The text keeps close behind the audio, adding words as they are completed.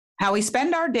How we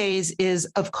spend our days is,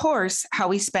 of course, how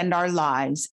we spend our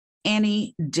lives.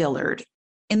 Annie Dillard.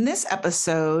 In this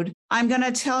episode, I'm going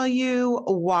to tell you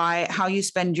why how you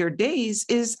spend your days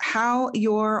is how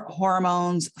your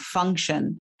hormones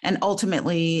function and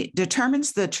ultimately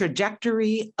determines the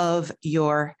trajectory of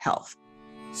your health.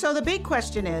 So the big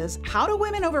question is, how do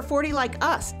women over 40 like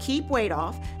us keep weight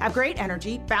off, have great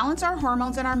energy, balance our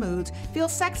hormones and our moods, feel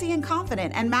sexy and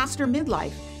confident, and master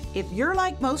midlife? If you're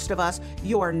like most of us,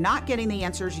 you're not getting the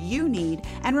answers you need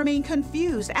and remain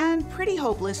confused and pretty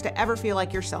hopeless to ever feel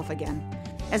like yourself again.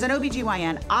 As an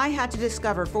OBGYN, I had to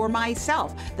discover for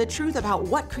myself the truth about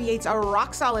what creates a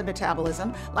rock-solid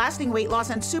metabolism, lasting weight loss,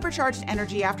 and supercharged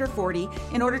energy after 40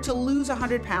 in order to lose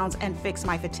 100 pounds and fix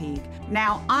my fatigue.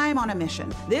 Now I'm on a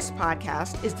mission. This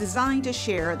podcast is designed to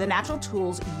share the natural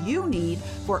tools you need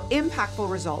for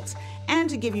impactful results and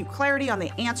to give you clarity on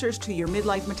the answers to your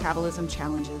midlife metabolism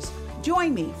challenges.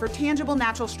 Join me for tangible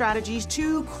natural strategies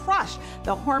to crush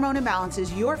the hormone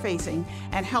imbalances you're facing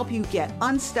and help you get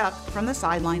unstuck from the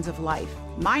sidelines of life.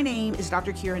 My name is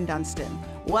Dr. Kieran Dunstan.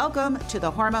 Welcome to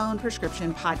the Hormone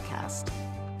Prescription Podcast.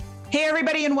 Hey,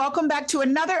 everybody, and welcome back to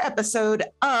another episode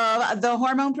of the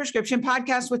Hormone Prescription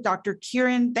Podcast with Dr.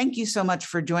 Kieran. Thank you so much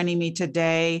for joining me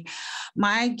today.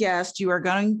 My guest, you are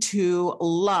going to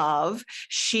love.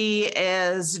 She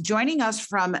is joining us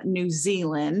from New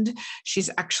Zealand. She's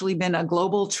actually been a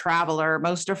global traveler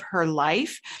most of her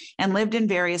life and lived in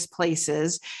various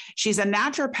places. She's a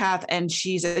naturopath and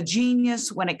she's a genius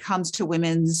when it comes to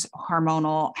women's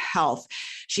hormonal health.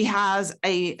 She has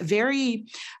a very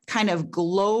kind of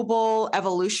global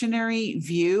evolutionary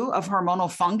view of hormonal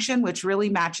function, which really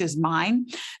matches mine.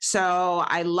 So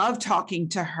I love talking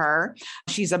to her.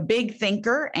 She's a big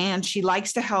thinker and she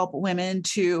likes to help women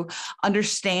to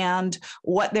understand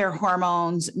what their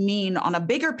hormones mean on a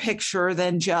bigger picture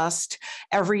than just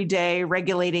every day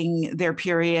regulating their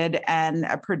period and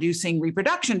producing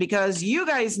reproduction, because you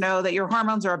guys know that your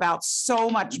hormones are about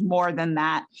so much more than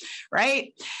that,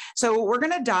 right? So we're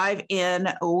going to dive in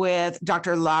with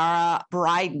Dr. Lara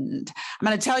Briden. I'm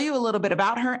going to tell you a little bit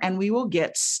about her and we will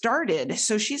get started.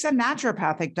 So she's a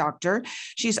naturopathic doctor.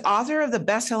 She's author of the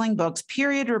bestselling books,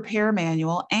 Period Repair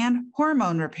Manual and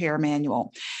Hormone Repair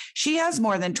Manual. She has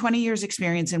more than 20 years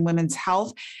experience in women's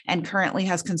health and currently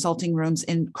has consulting rooms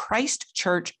in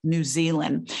Christchurch, New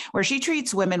Zealand, where she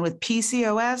treats women with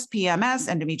PCOS, PMS,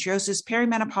 endometriosis,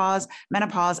 perimenopause,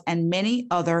 menopause, and many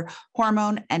other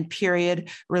hormone and period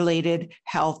related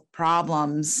health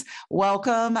problems.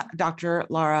 Welcome, Dr.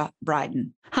 Lara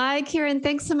Briden. Hi, Kieran.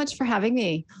 Thanks so much for having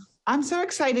me. I'm so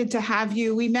excited to have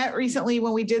you. We met recently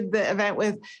when we did the event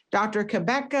with Dr.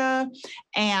 Cabeca,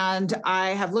 and I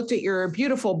have looked at your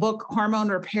beautiful book, Hormone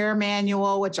Repair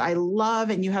Manual, which I love,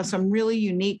 and you have some really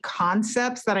unique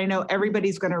concepts that I know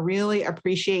everybody's going to really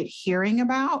appreciate hearing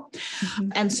about. Mm-hmm.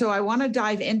 And so I want to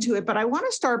dive into it, but I want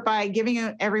to start by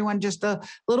giving everyone just a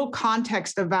little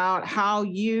context about how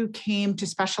you came to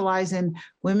specialize in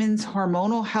women's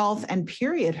hormonal health and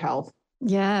period health.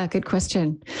 Yeah, good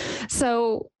question.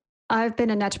 So I've been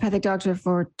a naturopathic doctor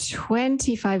for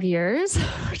 25 years,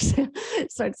 which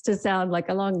starts to sound like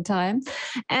a long time.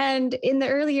 And in the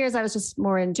early years, I was just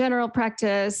more in general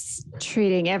practice,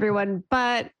 treating everyone.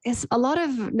 But as a lot of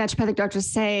naturopathic doctors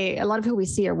say, a lot of who we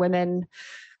see are women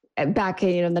back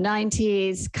in the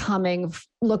 90s,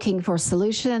 looking for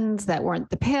solutions that weren't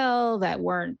the pill, that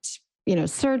weren't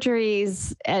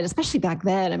surgeries. And especially back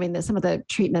then, I mean, some of the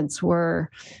treatments were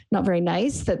not very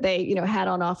nice that they, had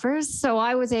on offers. So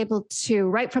I was able to,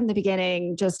 right from the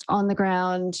beginning, just on the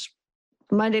ground,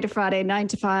 Monday to Friday, 9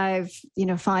 to 5,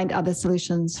 find other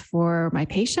solutions for my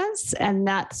patients. And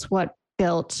that's what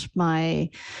built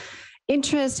my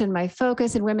interest and my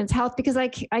focus in women's health, because I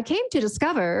came to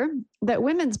discover that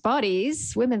women's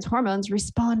bodies, women's hormones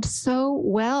respond so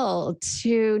well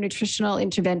to nutritional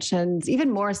interventions, even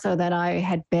more so than I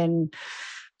had been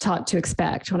taught to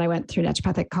expect when I went through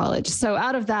naturopathic college. So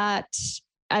out of that,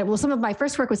 some of my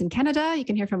first work was in Canada. You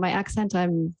can hear from my accent,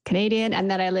 I'm Canadian. And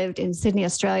then I lived in Sydney,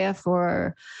 Australia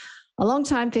for a long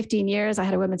time, 15 years. I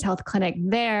had a women's health clinic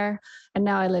there. And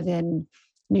now I live in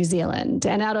New Zealand.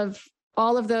 And out of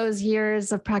all of those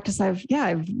years of practice, I've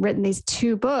written these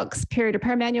 2 books, Period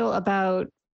Repair Manual about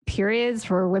periods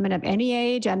for women of any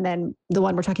age. And then the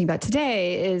one we're talking about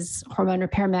today is Hormone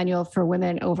Repair Manual for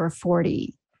women over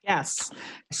 40. Yes.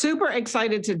 Super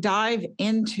excited to dive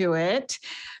into it.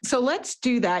 So let's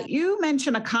do that. You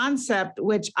mentioned a concept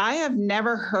which I have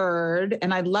never heard,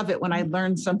 and I love it when I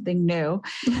learn something new.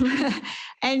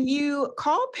 And you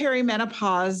call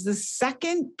perimenopause the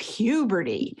second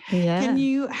puberty. Yeah. Can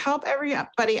you help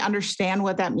everybody understand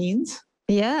what that means?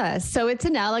 Yeah. So it's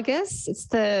analogous. It's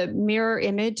the mirror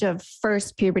image of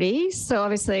first puberty. So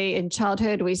obviously in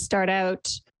childhood, we start out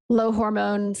low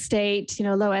hormone state,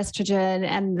 low estrogen,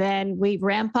 and then we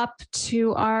ramp up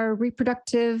to our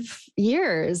reproductive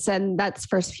years. And that's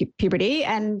first puberty.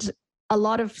 And a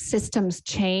lot of systems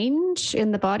change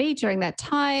in the body during that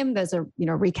time. There's a,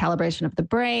 recalibration of the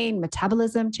brain,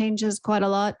 metabolism changes quite a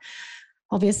lot.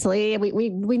 Obviously,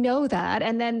 we know that.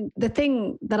 And then the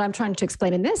thing that I'm trying to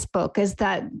explain in this book is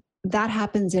that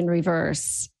happens in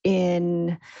reverse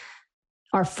in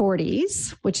our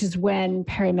 40s, which is when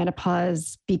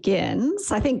perimenopause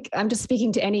begins. I think I'm just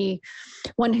speaking to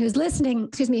anyone who's listening,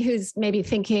 who's maybe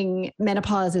thinking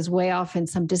menopause is way off in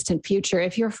some distant future.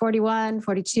 If you're 41,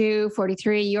 42,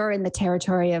 43, you're in the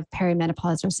territory of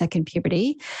perimenopause or second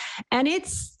puberty. And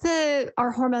it's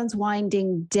our hormones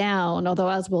winding down, although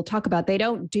as we'll talk about, they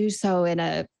don't do so in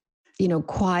a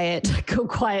quiet, go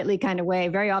quietly kind of way.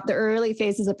 Very often, the early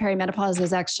phases of perimenopause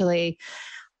is actually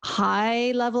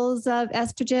high levels of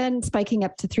estrogen, spiking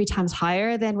up to 3 times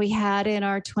higher than we had in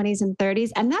our 20s and 30s.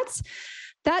 And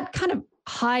that kind of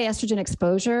high estrogen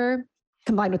exposure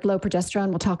combined with low progesterone,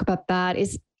 we'll talk about that,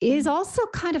 is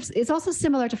also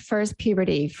similar to first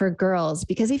puberty for girls,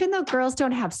 because even though girls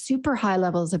don't have super high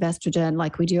levels of estrogen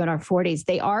like we do in our 40s,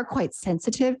 they are quite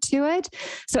sensitive to it.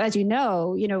 So as you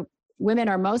know, women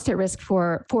are most at risk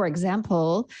for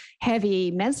example,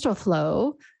 heavy menstrual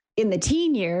flow in the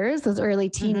teen years, those early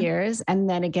teen years, and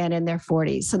then again in their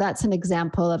 40s. So that's an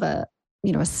example of a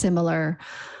similar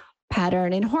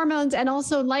pattern in hormones. And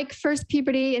also like first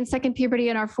puberty and second puberty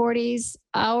in our 40s,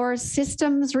 our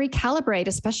systems recalibrate,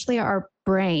 especially our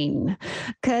brain.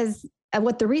 Because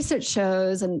what the research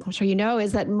shows, and I'm sure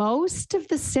is that most of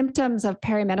the symptoms of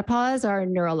perimenopause are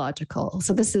neurological.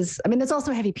 So there's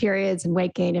also heavy periods and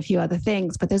weight gain, a few other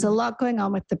things, but there's a lot going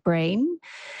on with the brain.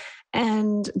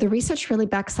 And the research really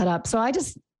backs that up. So I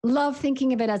just love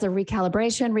thinking of it as a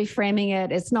recalibration, reframing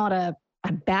it. It's not a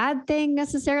bad thing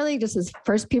necessarily, just as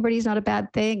first puberty is not a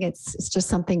bad thing. It's just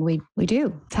something we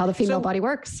do. It's how the female body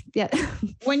works. Yeah.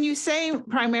 When you say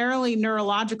primarily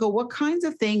neurological, what kinds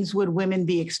of things would women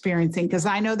be experiencing? Because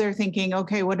I know they're thinking,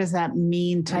 okay, what does that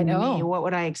mean to me? What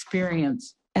would I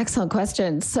experience? Excellent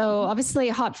question. So obviously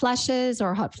hot flushes,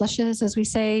 as we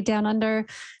say down under,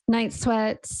 night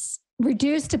sweats,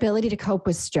 reduced ability to cope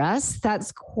with stress.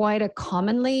 That's quite a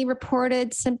commonly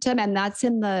reported symptom. And that's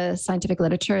in the scientific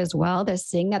literature as well. They're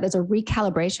seeing that there's a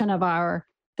recalibration of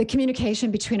the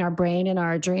communication between our brain and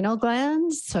our adrenal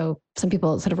glands. So some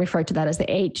people sort of refer to that as the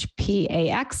HPA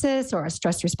axis or a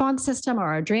stress response system or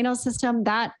our adrenal system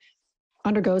that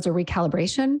undergoes a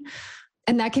recalibration.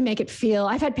 And that can make it feel,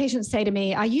 I've had patients say to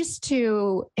me, I used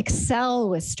to excel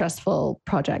with stressful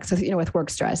projects, with work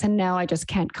stress, and now I just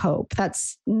can't cope.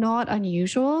 That's not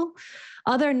unusual.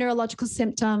 Other neurological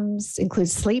symptoms include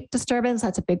sleep disturbance.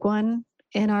 That's a big one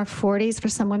in our 40s for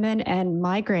some women, and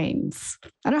migraines.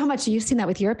 I don't know how much you've seen that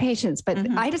with your patients, but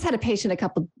I just had a patient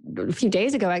a few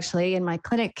days ago, actually, in my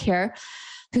clinic here,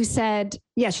 who said,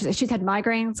 she's had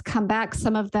migraines come back.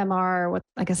 Some of them are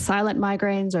like a silent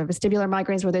migraines or vestibular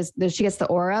migraines where she gets the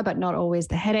aura, but not always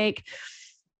the headache.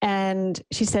 And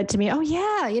she said to me, oh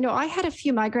yeah, I had a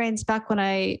few migraines back when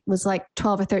I was like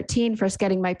 12 or 13, first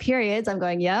getting my periods. I'm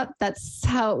going, yep, that's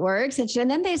how it works. And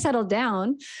then they settled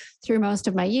down through most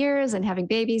of my years and having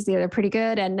babies. They're pretty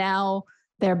good. And now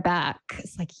they're back.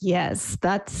 It's like, yes,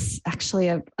 that's actually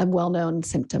a well-known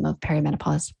symptom of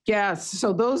perimenopause. Yes.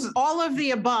 So all of the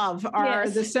above are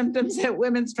the symptoms that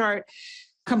women start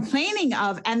complaining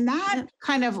of. And that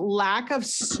kind of lack of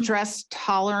stress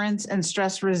tolerance and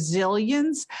stress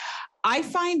resilience, I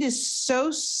find is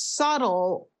so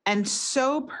subtle and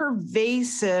so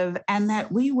pervasive, and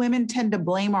that we women tend to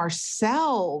blame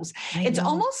ourselves. It's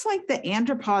almost like the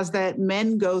andropause that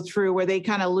men go through where they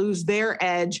kind of lose their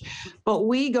edge, but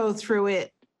we go through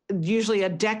it usually a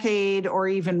decade or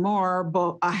even more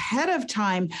ahead of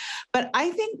time. But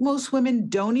I think most women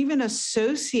don't even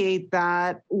associate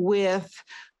that with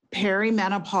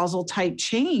perimenopausal type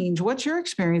change. What's your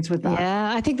experience with that?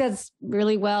 Yeah, I think that's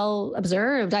really well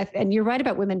observed. And you're right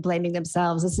about women blaming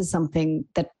themselves. This is something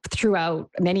that throughout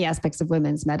many aspects of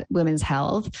women's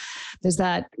health, there's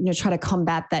that, try to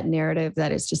combat that narrative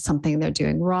that it's just something they're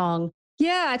doing wrong.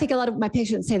 Yeah, I think a lot of my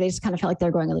patients say they just kind of felt like they're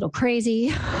going a little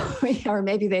crazy, or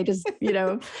maybe they just,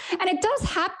 and it does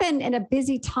happen in a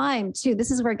busy time too. This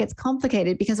is where it gets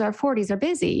complicated because our 40s are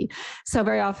busy. So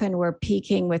very often we're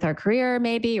peaking with our career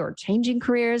maybe, or changing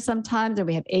careers sometimes, and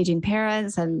we have aging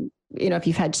parents. And,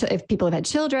 if people have had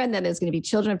children, then there's going to be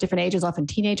children of different ages, often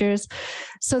teenagers.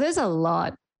 So there's a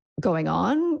lot going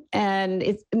on, and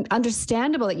it's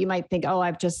understandable that you might think, oh,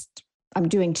 I've just I'm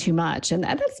doing too much. And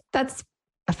that's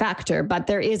a factor, but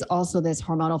there is also this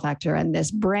hormonal factor and this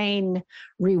brain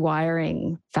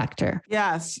rewiring factor.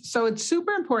 Yes. So it's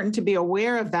super important to be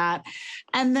aware of that.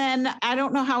 And then I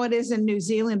don't know how it is in New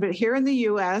Zealand, but here in the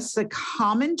US, the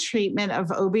common treatment of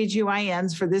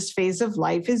OBGYNs for this phase of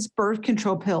life is birth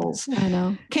control pills. I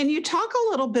know. Can you talk a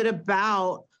little bit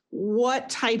about what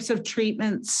types of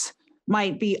treatments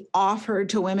might be offered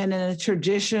to women in a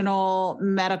traditional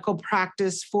medical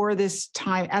practice for this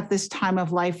time, at this time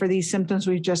of life, for these symptoms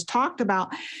we've just talked about,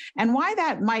 and why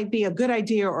that might be a good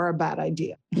idea or a bad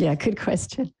idea? Yeah, good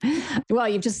question. Well,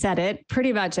 you've just said it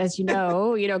pretty much, as you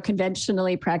know,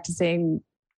 conventionally practicing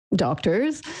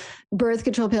doctors, birth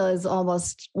control pill is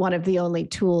almost one of the only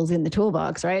tools in the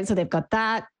toolbox, right? So they've got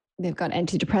that, they've got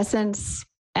antidepressants.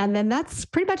 And then that's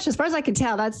pretty much, as far as I can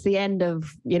tell, that's the end of,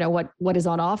 what is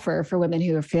on offer for women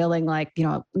who are feeling like,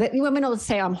 women will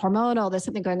say, I'm hormonal, there's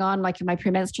something going on, like my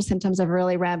premenstrual symptoms have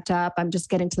really ramped up. I'm just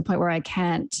getting to the point where I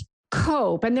can't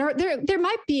cope. And there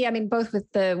might be, both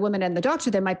with the woman and the doctor,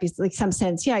 there might be like some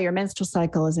sense, your menstrual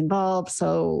cycle is involved.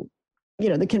 So,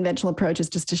 the conventional approach is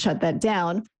just to shut that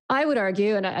down. I would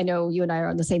argue, and I know you and I are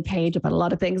on the same page about a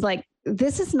lot of things, like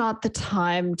this is not the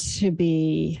time to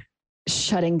be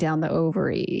shutting down the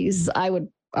ovaries, I would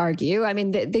argue.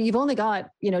 You've only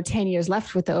got, 10 years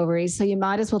left with the ovaries. So you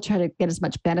might as well try to get as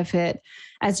much benefit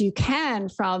as you can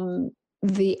from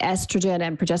the estrogen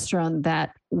and progesterone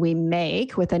that we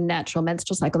make with a natural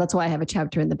menstrual cycle. That's why I have a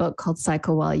chapter in the book called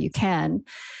Cycle While You Can.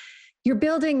 You're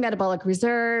building metabolic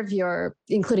reserve, you're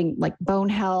including like bone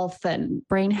health and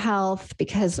brain health,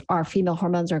 because our female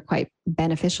hormones are quite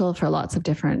beneficial for lots of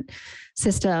different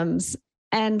systems.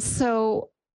 And so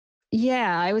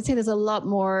I would say there's a lot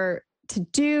more to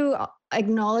do,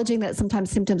 acknowledging that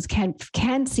sometimes symptoms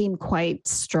can seem quite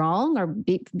strong or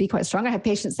be quite strong. I have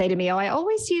patients say to me, I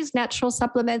always use natural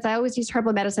supplements. I always use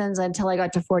herbal medicines until I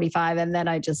got to 45. And then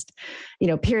I just,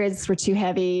 periods were too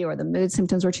heavy or the mood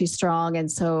symptoms were too strong. And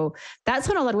so that's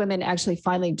when a lot of women actually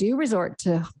finally do resort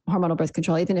to hormonal birth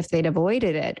control, even if they'd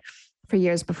avoided it for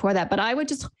years before that. But I would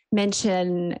just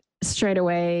mention straight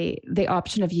away the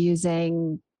option of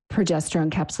using progesterone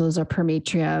capsules or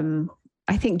Prometrium.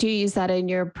 I think, do you use that in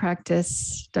your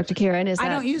practice, Dr. Kieran? I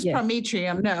don't use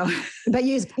Prometrium, no. But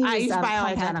you I use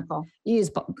bioidentical. You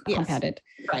use compounded.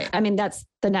 Right. That's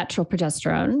the natural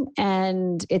progesterone.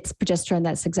 And it's progesterone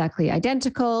that's exactly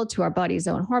identical to our body's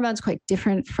own hormones, quite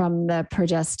different from the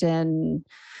progestin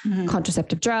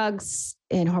contraceptive drugs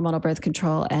in hormonal birth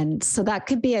control. And so that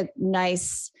could be a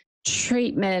nice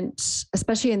treatment,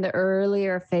 especially in the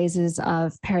earlier phases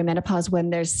of perimenopause when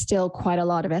there's still quite a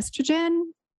lot of estrogen,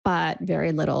 but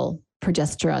very little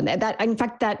progesterone.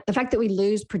 The fact that we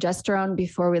lose progesterone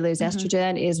before we lose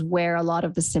estrogen is where a lot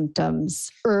of the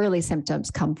early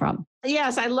symptoms come from.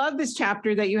 Yes, I love this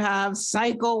chapter that you have,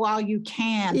 Cycle While You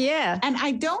Can. Yeah. And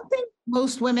I don't think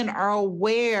most women are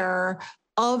aware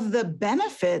of the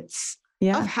benefits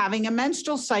of having a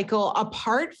menstrual cycle,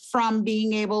 apart from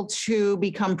being able to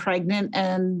become pregnant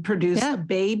and produce a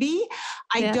baby.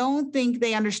 I don't think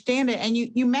they understand it. And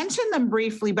you mentioned them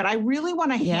briefly, but I really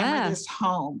want to hammer this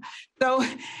home. So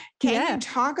can you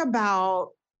talk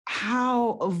about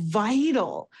how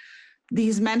vital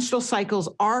these menstrual cycles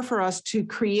are for us to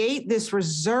create this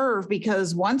reserve?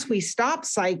 Because once we stop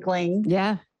cycling,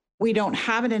 we don't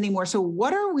have it anymore. So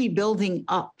what are we building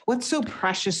up? What's so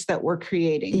precious that we're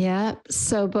creating? Yeah.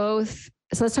 So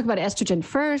let's talk about estrogen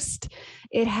first.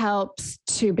 It helps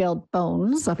to build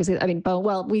bones. Obviously,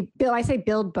 I say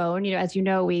build bone, as you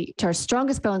know, our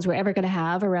strongest bones we're ever going to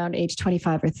have around age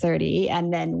 25 or 30.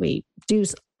 And then we do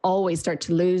always start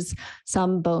to lose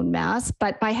some bone mass.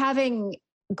 But by having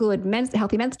good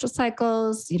healthy menstrual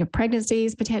cycles,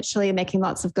 pregnancies, potentially making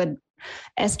lots of good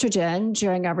estrogen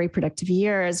during our reproductive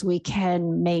years, we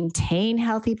can maintain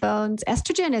healthy bones.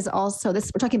 Estrogen is also we're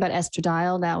talking about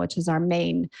estradiol now, which is our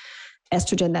main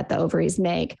estrogen that the ovaries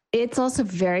make. It's also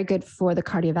very good for the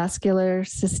cardiovascular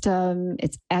system.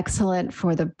 It's excellent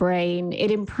for the brain.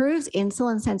 It improves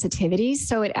insulin sensitivity.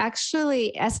 So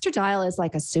estradiol is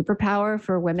like a superpower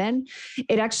for women.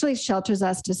 It actually shelters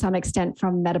us to some extent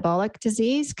from metabolic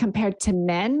disease compared to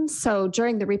men. So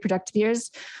during the reproductive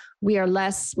years,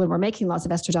 when we're making lots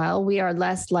of estradiol, we are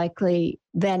less likely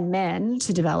than men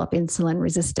to develop insulin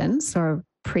resistance or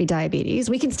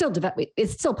pre-diabetes. We can still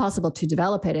it's still possible to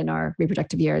develop it in our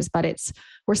reproductive years, but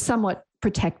we're somewhat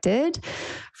protected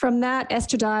from that.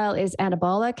 Estradiol is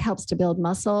anabolic, helps to build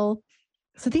muscle.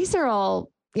 So these are all,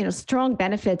 strong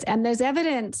benefits. And there's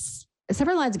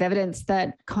several lines of evidence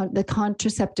that the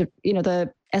contraceptive,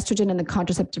 the estrogen and the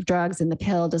contraceptive drugs in the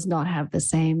pill does not have the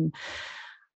same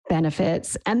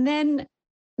benefits. And then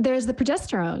there's the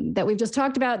progesterone that we've just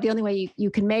talked about. The only way you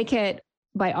can make it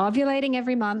by ovulating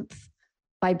every month,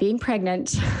 by being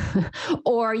pregnant,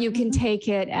 or you can take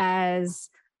it as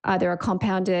either a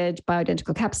compounded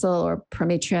bioidentical capsule or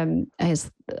Prometrium is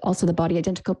also the body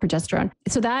identical progesterone.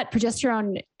 So that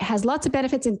progesterone has lots of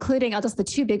benefits, including just the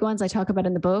two big ones I talk about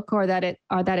in the book, or that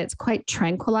it's quite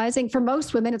tranquilizing. For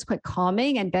most women, it's quite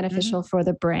calming and beneficial for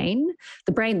the brain.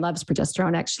 The brain loves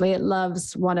progesterone, actually. It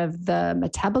loves one of the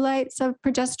metabolites of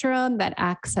progesterone that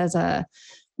acts as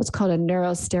what's called a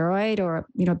neurosteroid, or,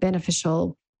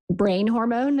 beneficial brain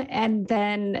hormone. And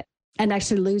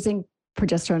actually losing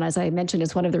progesterone, as I mentioned,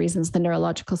 is one of the reasons the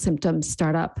neurological symptoms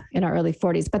start up in our early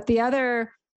 40s. But the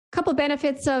other couple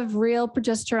benefits of real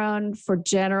progesterone for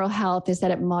general health is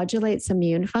that it modulates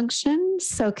immune function,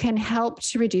 so can help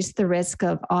to reduce the risk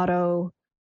of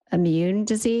autoimmune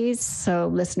disease. So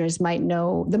listeners might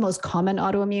know the most common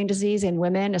autoimmune disease in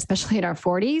women, especially in our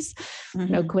 40s,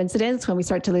 no coincidence, when we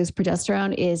start to lose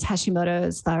progesterone, is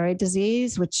Hashimoto's thyroid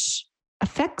disease, which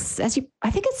affects, I think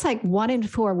it's like 1 in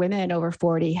 4 women over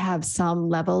 40 have some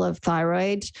level of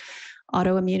thyroid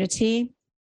autoimmunity.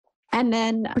 And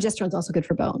then progesterone is also good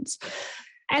for bones.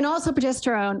 And also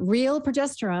real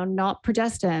progesterone, not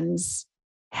progestins,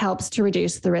 helps to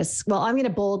reduce the risk. Well, I'm going to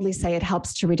boldly say it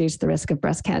helps to reduce the risk of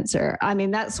breast cancer. I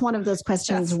mean, that's one of those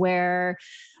questions where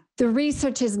the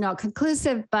research is not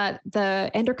conclusive, but the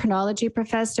endocrinology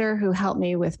professor who helped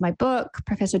me with my book,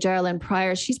 Professor Geraldine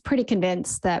Pryor, she's pretty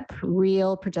convinced that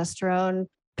real progesterone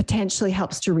potentially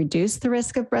helps to reduce the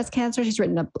risk of breast cancer. She's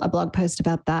written a blog post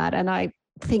about that, and I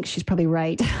think she's probably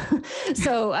right.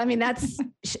 So, I mean, that's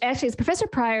actually, it's Professor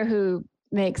Pryor who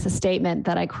makes a statement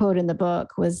that I quote in the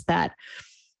book, was that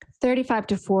 35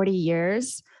 to 40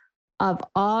 years of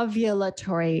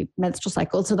ovulatory menstrual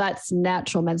cycles. So that's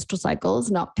natural menstrual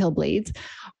cycles, not pill bleeds.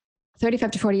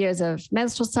 35 to 40 years of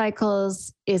menstrual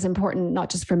cycles is important, not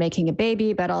just for making a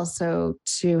baby, but also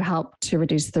to help to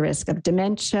reduce the risk of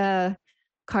dementia,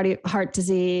 heart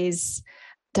disease,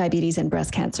 diabetes, and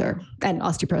breast cancer, and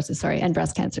osteoporosis, and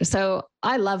breast cancer. So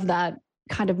I love that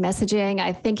kind of messaging.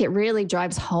 I think it really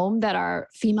drives home that our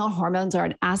female hormones are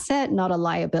an asset, not a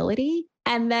liability.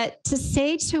 And that to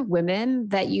say to women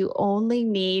that you only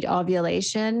need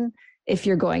ovulation if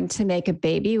you're going to make a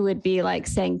baby would be like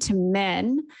saying to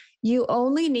men, you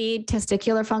only need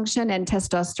testicular function and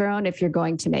testosterone if you're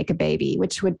going to make a baby,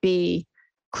 which would be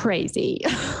crazy.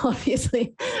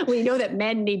 Obviously, we know that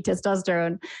men need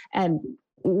testosterone, and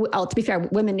to be fair,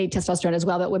 women need testosterone as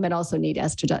well, but women also need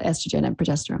estrogen and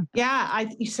progesterone. Yeah,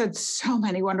 you said so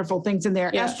many wonderful things in there.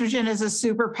 Yeah. Estrogen is a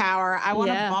superpower. I want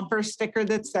a bumper sticker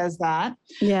that says that.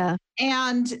 Yeah.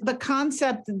 And the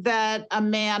concept that a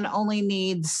man only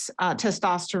needs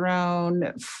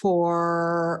testosterone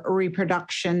for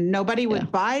reproduction, nobody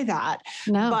would buy that.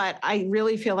 No. But I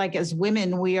really feel like as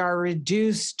women, we are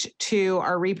reduced to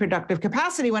our reproductive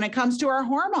capacity when it comes to our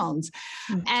hormones.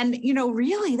 Mm-hmm. And,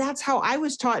 really, that's how I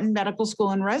was taught in medical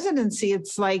school and residency.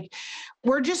 It's like,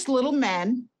 we're just little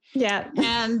men. Yeah.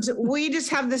 And we just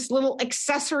have this little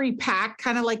accessory pack,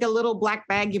 kind of like a little black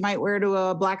bag you might wear to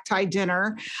a black tie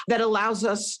dinner, that allows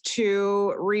us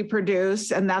to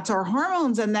reproduce. And that's our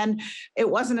hormones. And then it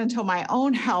wasn't until my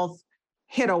own health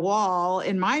hit a wall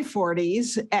in my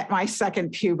 40s at my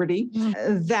second puberty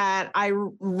that I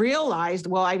realized,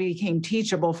 I became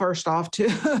teachable first off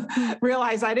to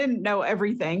realize I didn't know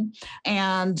everything,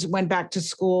 and went back to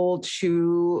school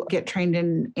to get trained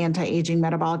in anti-aging,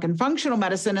 metabolic, and functional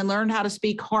medicine, and learned how to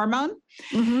speak hormone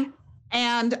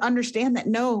and understand that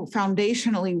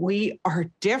foundationally we are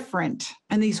different.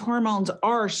 And these hormones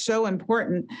are so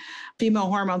important. Female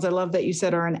hormones, I love that you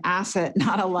said, are an asset,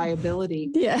 not a liability.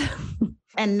 Yeah.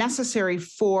 And necessary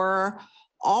for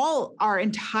all our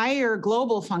entire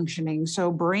global functioning. So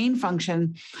brain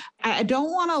function. I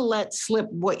don't want to let slip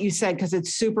what you said, because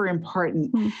it's super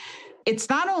important. It's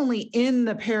not only in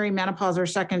the perimenopause or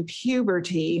second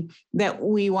puberty that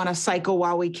we want to cycle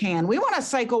while we can. We want to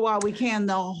cycle while we can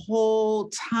the whole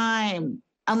time,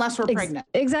 unless we're pregnant.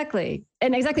 Exactly.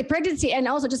 And exactly pregnancy. And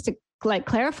also just to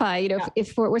clarify,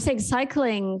 if we're saying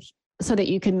cycling so that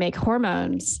you can make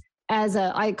hormones,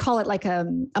 I call it like a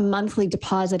monthly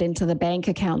deposit into the bank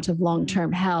account of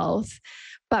long-term health.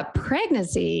 But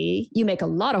pregnancy, you make a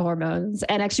lot of hormones.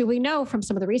 And actually, we know from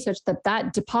some of the research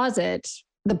that deposit,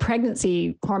 the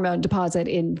pregnancy hormone deposit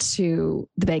into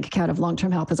the bank account of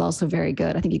long-term health, is also very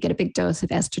good. I think you get a big dose of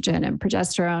estrogen and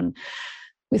progesterone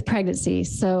with pregnancy.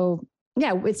 So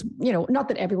yeah, it's, not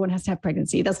that everyone has to have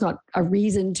pregnancy. That's not a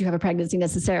reason to have a pregnancy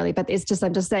necessarily, but it's just,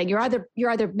 I'm just saying you're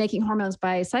either making hormones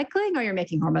by cycling or you're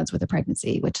making hormones with a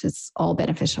pregnancy, which is all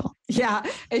beneficial. Yeah.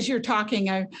 As you're talking,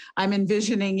 I'm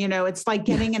envisioning, it's like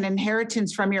getting an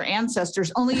inheritance from your ancestors,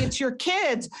 only it's your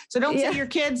kids. So don't say your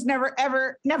kids never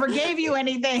gave you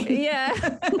anything.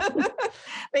 Yeah.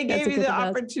 They gave you the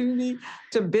opportunity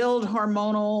to build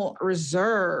hormonal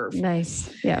reserve.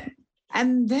 Nice. Yeah.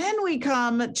 And then we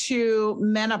come to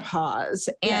menopause.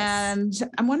 And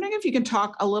I'm wondering if you can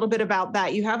talk a little bit about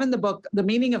that. You have in the book, the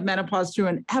meaning of menopause through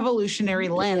an evolutionary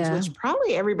lens, which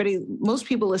probably most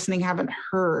people listening haven't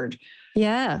heard.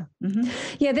 Yeah. Mm-hmm.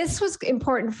 Yeah. This was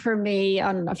important for me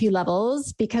on a few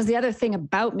levels, because the other thing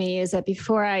about me is that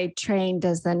before I trained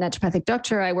as a naturopathic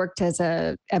doctor, I worked as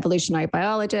an evolutionary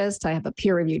biologist. I have a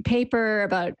peer-reviewed paper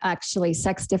about actually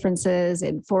sex differences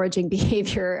in foraging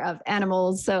behavior of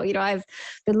animals. So, I've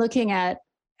been looking at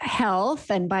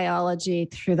health and biology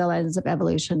through the lens of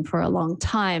evolution for a long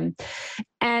time.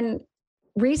 And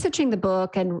researching the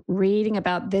book and reading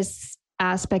about this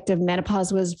aspect of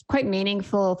menopause was quite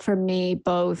meaningful for me,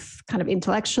 both kind of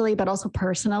intellectually, but also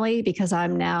personally, because I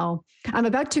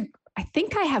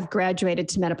think I have graduated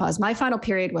to menopause. My final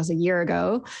period was a year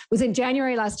ago, was in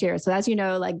January last year. So as you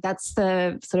know, that's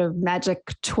the sort of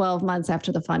magic 12 months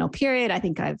after the final period. I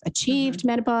think I've achieved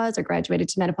menopause or graduated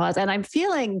to menopause, and I'm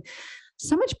feeling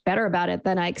so much better about it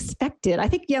than I expected. I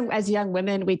think as young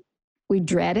women, we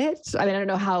dread it. I mean, I don't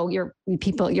know how your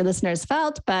listeners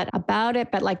felt, but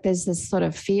there's this sort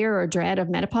of fear or dread of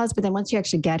menopause. But then once you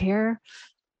actually get here,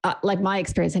 my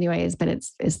experience anyway is, but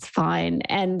it's fine.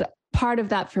 And part of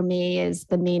that for me is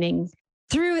the meaning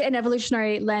through an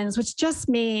evolutionary lens, which just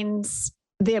means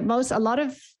there's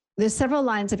several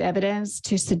lines of evidence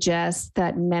to suggest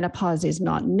that menopause is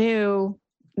not new.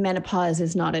 Menopause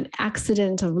is not an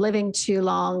accident of living too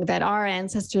long, that our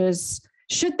ancestors,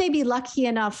 should they be lucky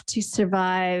enough to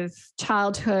survive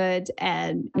childhood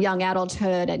and young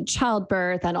adulthood and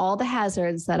childbirth and all the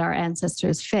hazards that our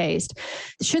ancestors faced,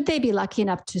 should they be lucky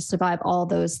enough to survive all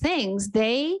those things,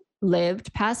 they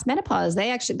lived past menopause.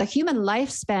 The human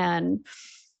lifespan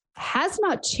has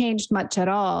not changed much at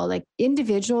all. Like,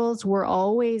 individuals were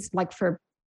always, for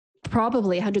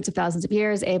probably hundreds of thousands of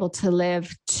years, able to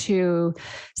live to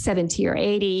 70 or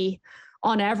 80.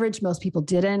 On average, most people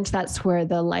didn't. That's where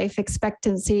the life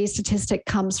expectancy statistic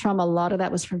comes from. A lot of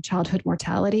that was from childhood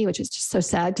mortality, which is just so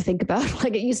sad to think about.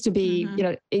 It used to be,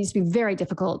 it used to be very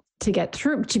difficult to get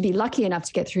through, to be lucky enough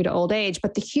to get through to old age,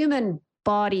 but the human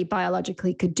body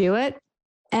biologically could do it.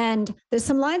 And there's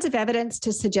some lines of evidence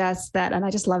to suggest that, and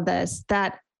I just love this,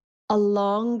 that a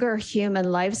longer human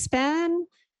lifespan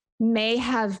may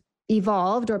have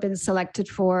evolved or been selected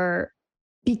for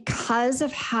because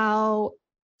of how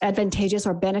advantageous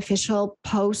or beneficial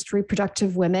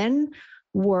post-reproductive women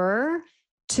were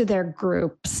to their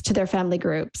groups, to their family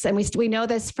groups. And we know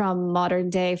this from modern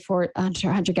day for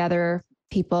hunter-gatherer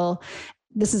people.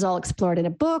 This is all explored in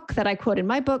a book that I quote in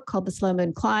my book called The Slow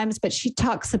Moon Climbs, but she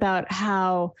talks about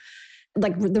how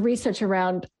the research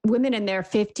around women in their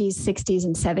 50s, 60s,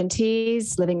 and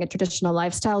 70s living a traditional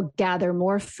lifestyle gather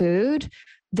more food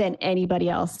than anybody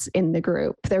else in the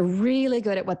group. They're really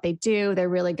good at what they do. They're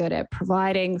really good at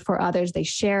providing for others. They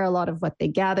share a lot of what they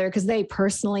gather because they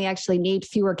personally actually need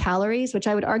fewer calories, which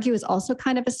I would argue is also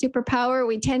kind of a superpower.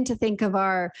 We tend to think of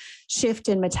our shift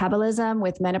in metabolism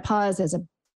with menopause as a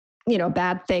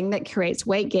bad thing that creates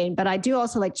weight gain. But I do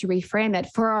also like to reframe it.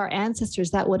 For our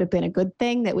ancestors, that would have been a good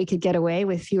thing, that we could get away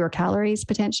with fewer calories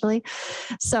potentially.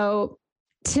 So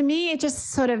to me, it just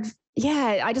sort of,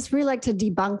 I just really like to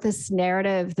debunk this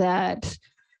narrative that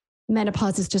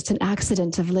menopause is just an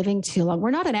accident of living too long.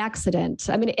 We're not an accident.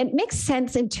 I mean, it makes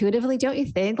sense intuitively, don't you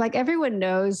think? Everyone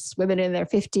knows women in their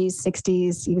 50s,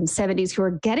 60s, even 70s who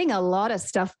are getting a lot of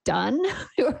stuff done,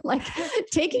 who are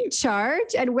taking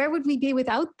charge. And where would we be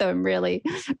without them, really?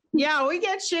 Yeah, we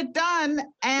get shit done.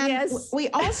 And we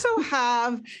also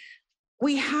have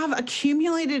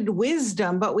accumulated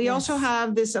wisdom, but we also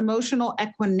have this emotional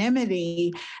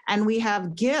equanimity, and we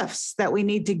have gifts that we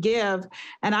need to give.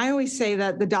 And I always say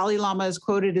that the Dalai Lama is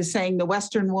quoted as saying, the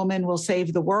Western woman will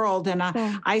save the world. And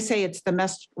I say it's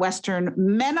the Western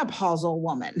menopausal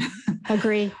woman.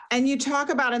 Agree. And you talk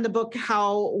about in the book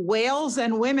how whales are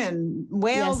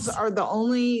the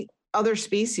only other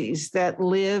species that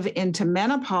live into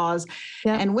menopause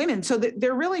and women. So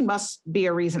there really must be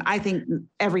a reason. I think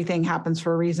everything happens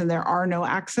for a reason. There are no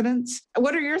accidents.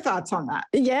 What are your thoughts on that?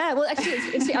 Yeah, well,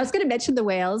 actually, I was going to mention the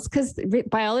whales because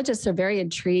biologists are very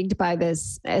intrigued by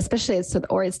this, especially it's the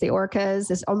orcas.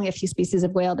 There's only a few species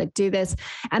of whale that do this.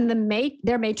 And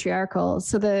they're matriarchal.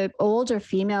 So the older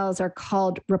females are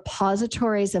called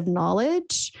repositories of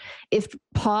knowledge. If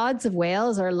pods of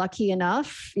whales are lucky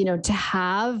enough, to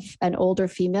have an older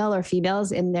female or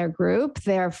females in their group,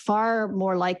 they're far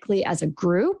more likely as a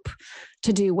group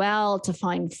to do well, to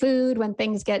find food when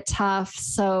things get tough.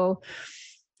 So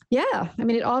yeah, I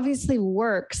mean, it obviously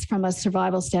works from a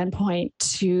survival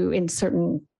standpoint in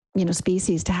certain,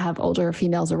 species to have older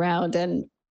females around. And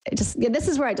this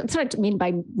is that's what I mean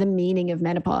by the meaning of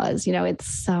menopause.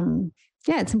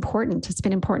 It's important. It's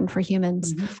been important for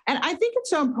humans. Mm-hmm. And I think it's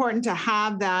so important to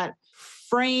have that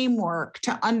framework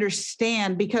to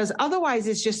understand, because otherwise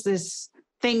it's just this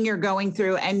thing you're going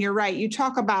through. And you're right. You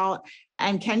talk about,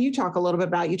 and can you talk a little bit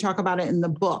about, you talk about it in the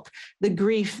book, the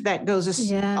grief that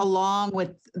goes along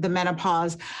with the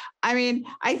menopause. I mean,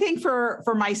 I think for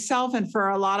myself and for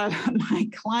a lot of my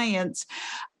clients,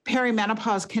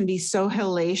 perimenopause can be so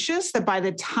hellacious that by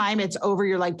the time it's over,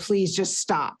 you're like, please just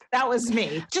stop. That was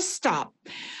me. Just stop.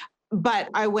 But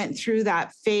I went through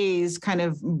that phase kind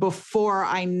of before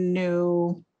I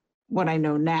knew what I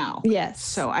know now. Yes.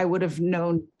 So I would have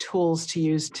known tools to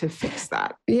use to fix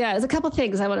that. Yeah. There's a couple of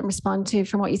things I want to respond to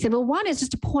from what you said. Well, one is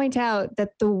just to point out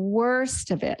that the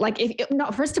worst of it,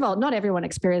 first of all, not everyone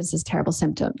experiences terrible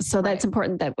symptoms. So that's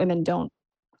important that women don't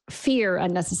fear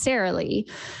unnecessarily.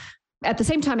 At the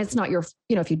same time, it's not your,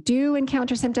 if you do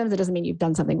encounter symptoms, it doesn't mean you've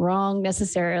done something wrong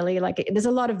necessarily. There's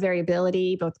a lot of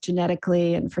variability, both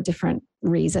genetically and for different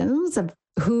reasons of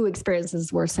who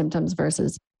experiences worse symptoms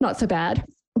versus not so bad.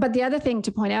 But the other thing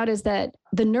to point out is that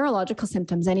the neurological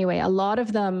symptoms anyway, a lot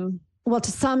of them,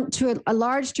 to a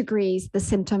large degree, the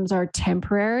symptoms are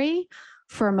temporary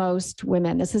for most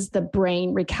women. This is the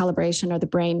brain recalibration or the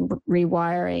brain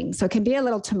rewiring. So it can be a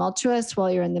little tumultuous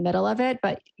while you're in the middle of it,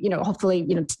 but, hopefully,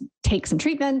 take some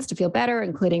treatments to feel better,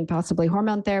 including possibly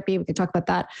hormone therapy. We can talk about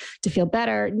that to feel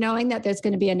better, knowing that there's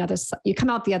going to be you come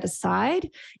out the other side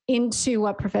into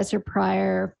what Professor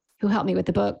Pryor, who helped me with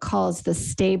the book, calls the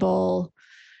stable,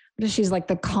 she's like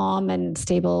the calm and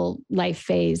stable life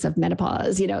phase of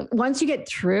menopause. Once you get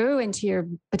through into your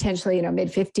potentially,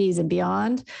 mid 50s and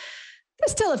beyond,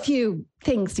 there's still a few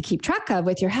things to keep track of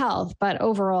with your health, but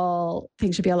overall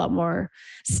things should be a lot more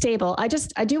stable. I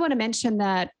do want to mention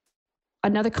that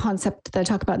another concept that I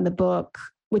talk about in the book,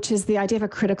 which is the idea of a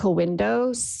critical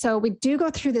window. So we do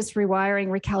go through this rewiring,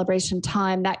 recalibration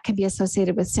time that can be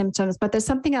associated with symptoms, but there's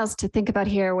something else to think about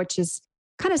here, which is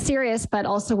kind of serious, but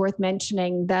also worth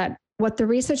mentioning, that what the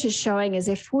research is showing is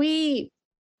if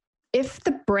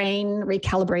the brain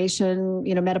recalibration,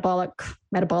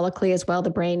 metabolically as well,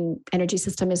 the brain energy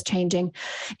system is changing.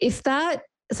 If that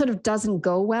sort of doesn't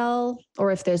go well, or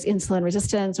if there's insulin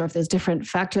resistance, or if there's different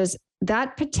factors,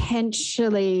 that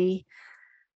potentially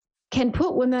can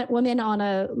put women on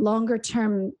a longer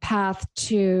term path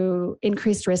to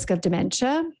increased risk of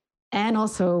dementia. And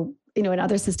also, in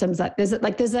other systems that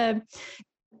there's a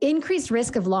increased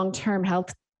risk of long-term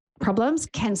health problems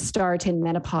can start in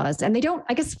menopause. And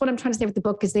I guess what I'm trying to say with the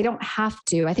book is they don't have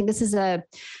to. I think this is a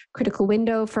critical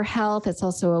window for health. It's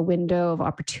also a window of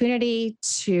opportunity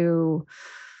to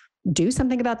do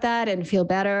something about that and feel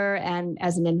better. And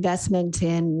as an investment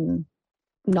in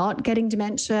not getting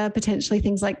dementia, potentially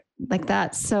things like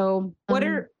that. So what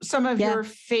are some of your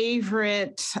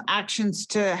favorite actions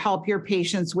to help your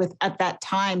patients with at that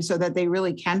time so that they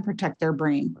really can protect their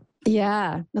brain?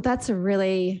 Yeah, that's a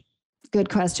really good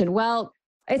question. Well,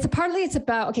 it's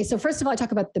about, okay, so first of all, I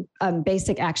talk about the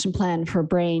basic action plan for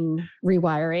brain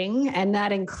rewiring. And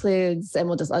that includes, and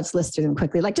I'll just list through them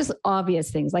quickly, just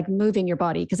obvious things like moving your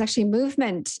body, because actually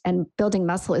movement and building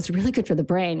muscle is really good for the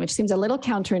brain, which seems a little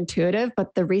counterintuitive,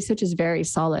 but the research is very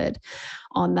solid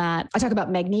on that. I talk about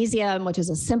magnesium, which is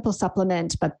a simple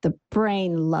supplement, but the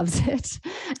brain loves it.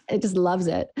 It just loves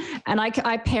it. And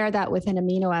I pair that with an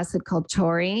amino acid called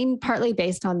taurine, partly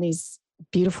based on these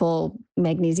beautiful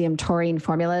magnesium taurine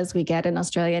formulas we get in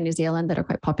Australia and New Zealand that are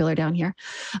quite popular down here.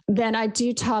 Then I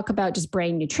do talk about just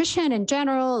brain nutrition in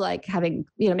general, like having,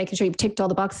 making sure you've ticked all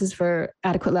the boxes for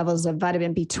adequate levels of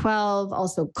vitamin B12,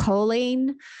 also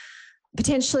choline.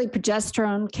 Potentially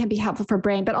progesterone can be helpful for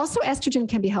brain, but also estrogen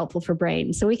can be helpful for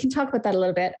brain. So we can talk about that a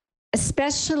little bit,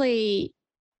 especially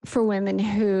for women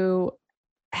who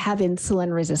have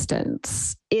insulin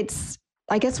resistance. It's,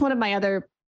 I guess, one of my other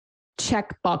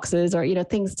check boxes or,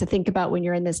 things to think about when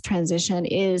you're in this transition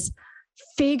is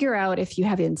figure out if you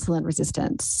have insulin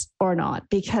resistance or not,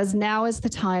 because now is the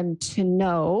time to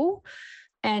know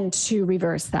and to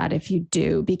reverse that if you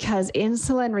do, because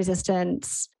insulin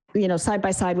resistance, side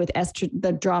by side with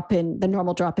the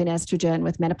normal drop in estrogen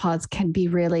with menopause can be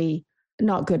really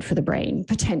not good for the brain.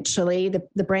 Potentially,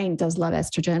 the brain does love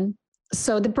estrogen.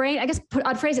 So the brain, I guess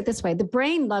I'd phrase it this way. The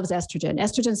brain loves estrogen.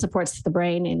 Estrogen supports the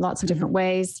brain in lots of different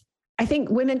ways. I think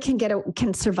women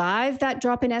can survive that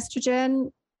drop in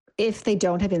estrogen if they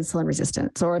don't have insulin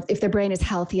resistance, or if their brain is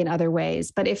healthy in other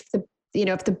ways. But if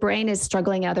the brain is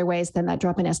struggling in other ways, then that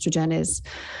drop in estrogen is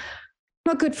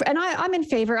not good for, and I'm in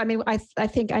favor. I mean, I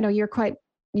think, I know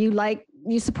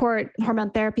you support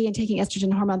hormone therapy and taking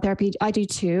estrogen hormone therapy. I do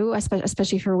too,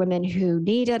 especially for women who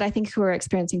need it. I think who are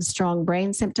experiencing strong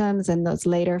brain symptoms in those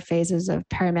later phases of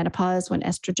perimenopause when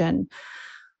estrogen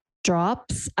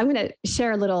drops. I'm going to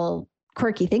share a little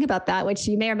quirky thing about that, which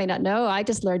you may or may not know. I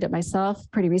just learned it myself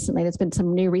pretty recently. There's been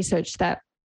some new research that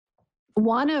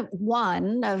one of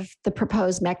the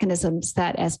proposed mechanisms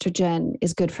that estrogen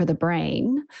is good for the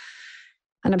brain,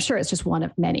 and I'm sure it's just one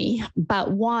of many,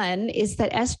 but one is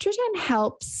that estrogen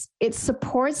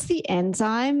supports the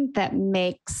enzyme that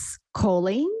makes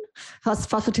choline,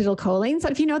 phosphatidylcholine. So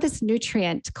if you know this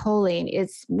nutrient, choline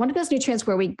is one of those nutrients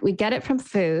where we get it from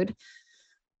food,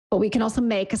 but we can also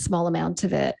make a small amount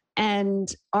of it.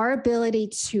 And our ability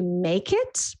to make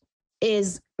it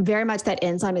is very much, that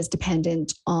enzyme is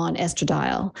dependent on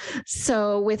estradiol.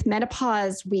 So with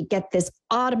menopause, we get this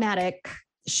automatic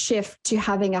shift to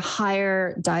having a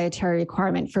higher dietary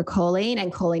requirement for choline,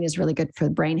 and choline is really good for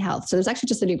brain health. So there's actually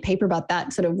just a new paper about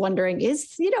that, sort of wondering,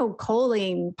 is,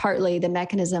 choline partly the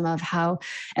mechanism of how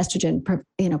estrogen,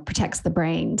 protects the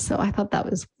brain? So I thought that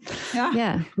was,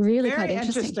 really very quite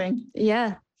interesting.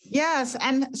 Yeah. Yes.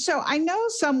 And so I know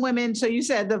some women, so you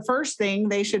said the first thing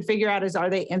they should figure out is, are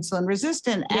they insulin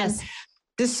resistant? Yes. And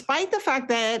despite the fact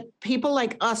that people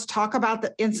like us talk about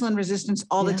the insulin resistance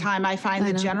all the time, I find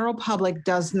the general public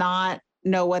does not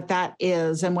know what that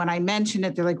is. And when I mention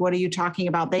it, they're like, what are you talking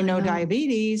about? They know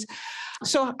diabetes.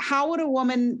 So how would a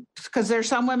woman, because there's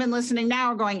some women listening now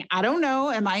are going, I don't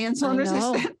know, am I insulin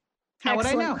resistant? How would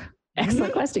I know?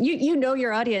 Excellent question. You know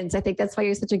your audience. I think that's why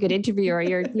you're such a good interviewer.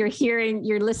 You're hearing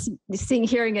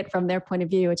it from their point of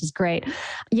view, which is great.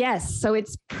 Yes. So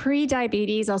it's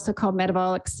pre-diabetes, also called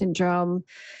metabolic syndrome.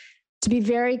 To be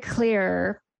very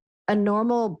clear, a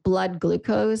normal blood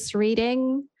glucose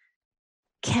reading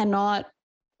cannot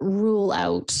rule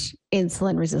out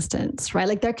insulin resistance, right?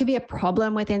 Like there could be a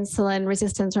problem with insulin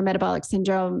resistance or metabolic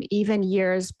syndrome even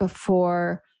years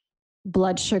before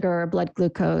blood sugar or blood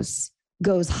glucose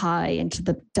goes high into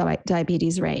the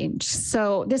diabetes range.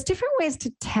 So there's different ways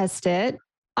to test it.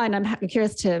 And I'm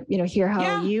curious to, hear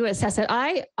how you assess it.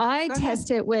 I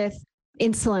test it with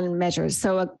insulin measures.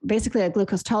 So basically a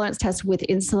glucose tolerance test with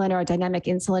insulin, or a dynamic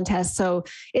insulin test. So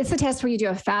it's a test where you do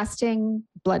a fasting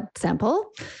blood sample.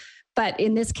 But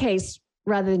in this case,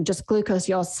 rather than just glucose,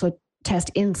 you also test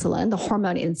insulin, the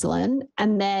hormone insulin.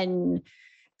 And then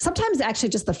sometimes actually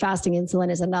just the fasting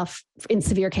insulin is enough in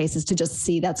severe cases to just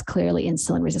see that's clearly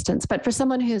insulin resistance. But for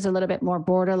someone who's a little bit more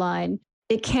borderline,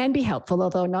 it can be helpful,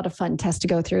 although not a fun test to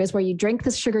go through, is where you drink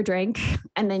this sugar drink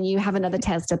and then you have another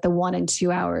test at the 1 and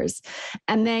 2 hours.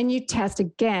 And then you test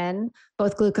again,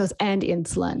 both glucose and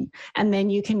insulin. And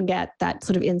then you can get that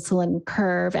sort of insulin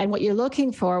curve. And what you're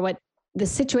looking for, what the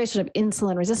situation of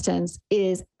insulin resistance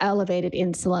is elevated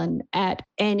insulin at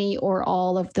any or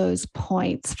all of those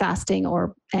points, fasting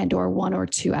or 1 or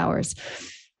 2 hours.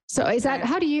 So is that,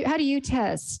 how do you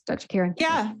test, Dr. Karen?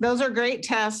 Yeah, those are great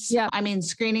tests. Yeah. I mean,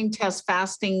 screening tests,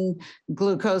 fasting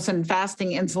glucose and fasting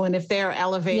insulin, if they're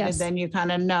elevated, then you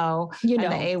kind of know, and the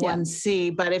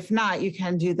A1C, but if not, you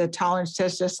can do the tolerance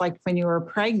test, just like when you were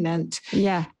pregnant.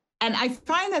 Yeah. And I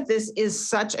find that this is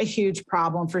such a huge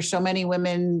problem for so many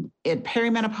women in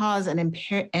perimenopause and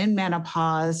in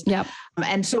menopause. Yep.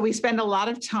 And so we spend a lot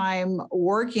of time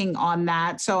working on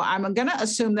that. So I'm going to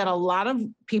assume that a lot of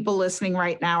people listening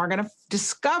right now are going to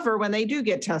discover when they do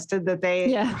get tested that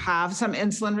they have some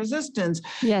insulin resistance.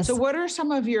 Yes. So what are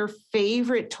some of your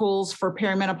favorite tools for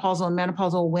perimenopausal and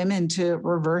menopausal women to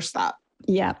reverse that?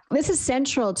 Yeah, this is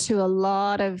central to a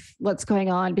lot of what's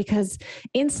going on, because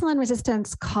insulin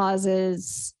resistance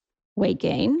causes weight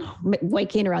gain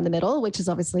around the middle, which is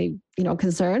obviously,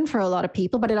 concern for a lot of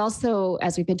people, but it also,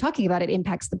 as we've been talking about, it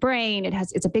impacts the brain.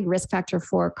 It's a big risk factor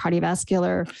for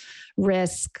cardiovascular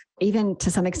risk, even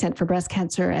to some extent for breast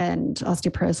cancer and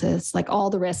osteoporosis, like all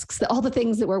the risks, all the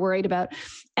things that we're worried about.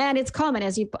 And it's common,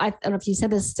 I don't know if you said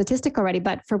this statistic already,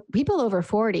 but for people over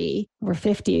 40 or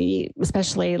 50,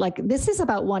 especially, like this is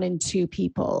about 1 in 2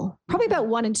 people, probably about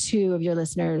 1 in 2 of your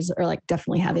listeners are like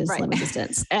definitely have insulin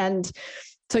resistance. And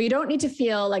so you don't need to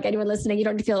feel like anyone listening, you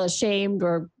don't need to feel ashamed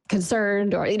or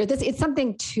concerned or, it's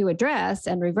something to address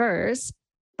and reverse,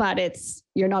 but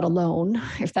you're not alone,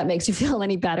 if that makes you feel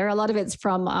any better. A lot of it's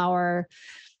from our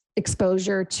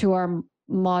exposure to our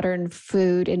modern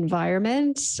food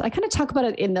environment. I kind of talk about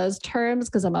it in those terms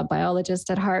because I'm a biologist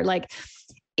at heart. Like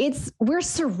we're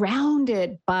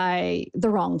surrounded by the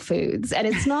wrong foods, and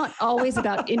it's not always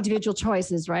about individual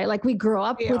choices, right? Like we grow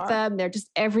up with them. They're just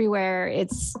everywhere.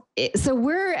 So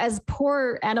we're as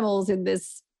poor animals in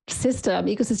this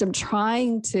ecosystem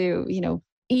trying to,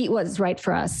 eat what's right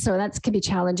for us. So that can be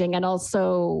challenging. And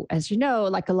also, as you know,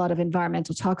 like a lot of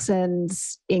environmental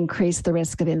toxins increase the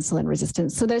risk of insulin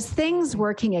resistance. So there's things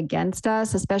working against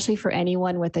us, especially for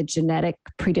anyone with a genetic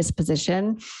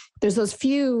predisposition. There's those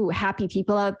few happy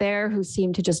people out there who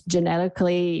seem to just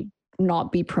genetically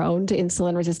not be prone to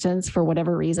insulin resistance for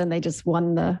whatever reason. They just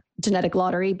won the genetic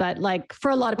lottery. But like for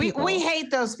a lot of people, we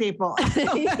hate those people.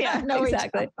 Yeah, no,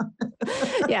 exactly.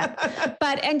 Yeah.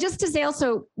 And just to say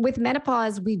also with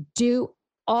menopause,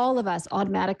 all of us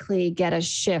automatically get a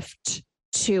shift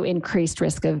to increased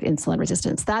risk of insulin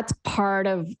resistance. That's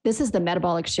this is the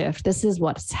metabolic shift. This is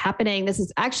what's happening. This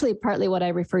is actually partly what I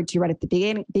referred to right at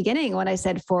the beginning when I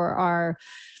said for our,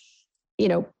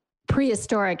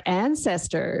 prehistoric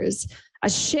ancestors, a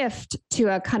shift to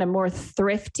a kind of more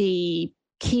thrifty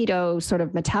keto sort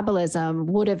of metabolism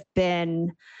would have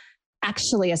been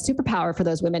actually a superpower for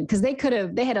those women, because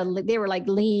they were like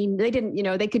lean. They didn't,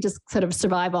 they could just sort of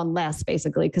survive on less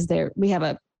basically, because we have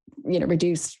a,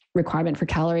 reduced requirement for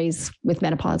calories with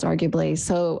menopause, arguably.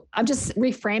 So I'm just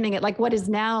reframing it like what is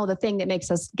now the thing that makes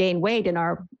us gain weight in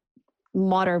our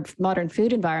modern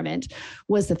food environment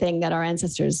was the thing that our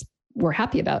ancestors were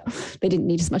happy about. They didn't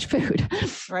need as much food.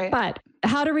 Right. But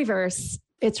how to reverse,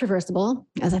 it's reversible,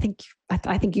 as I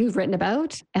think you've written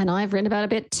about, and I've written about a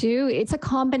bit too. It's a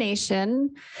combination.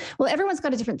 Well, everyone's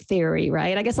got a different theory,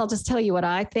 right? I guess I'll just tell you what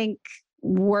I think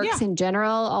works in general,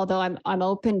 although I'm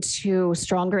open to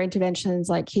stronger interventions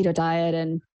like keto diet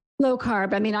and low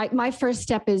carb. I mean, my first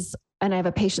step is, and I have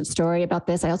a patient story about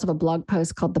this. I also have a blog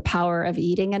post called The Power of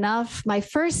Eating Enough. My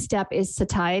first step is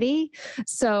satiety.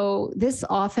 So this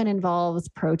often involves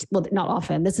protein. Well, not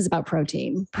often. This is about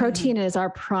protein. Protein is our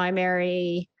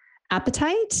primary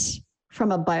appetite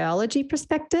from a biology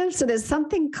perspective. So there's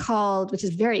something called, which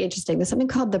is very interesting, there's something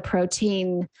called the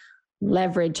protein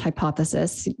leverage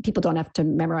hypothesis. People don't have to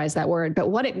memorize that word, but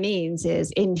what it means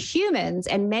is in humans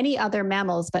and many other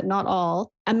mammals, but not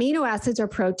all, amino acids or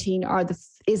protein are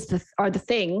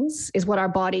what our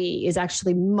body is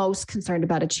actually most concerned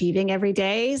about achieving every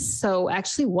day. So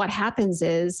actually what happens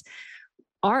is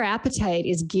our appetite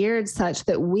is geared such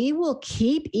that we will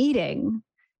keep eating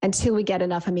until we get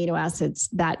enough amino acids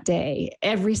that day,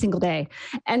 every single day.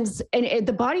 And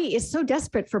the body is so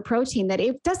desperate for protein that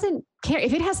it doesn't care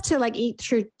if it has to like eat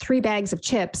through 3 bags of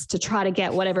chips to try to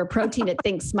get whatever protein it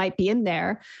thinks might be in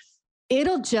there.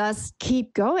 It'll just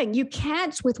keep going. You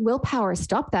can't with willpower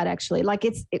stop that actually. Like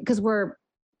it's because we're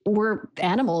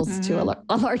animals to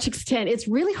a large extent. It's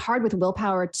really hard with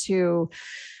willpower to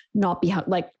not be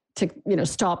to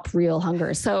stop real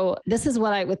hunger. So this is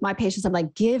what with my patients, I'm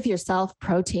like, give yourself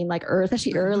protein, like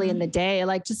especially early in the day,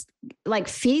 like just like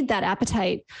feed that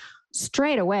appetite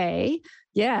straight away.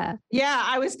 Yeah. Yeah.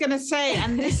 I was going to say,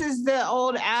 and this is the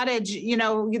old adage,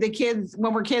 the kids,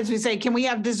 when we're kids, we say, can we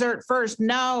have dessert first?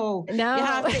 No, you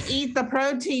have to eat the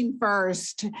protein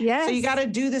first. Yes. So you got to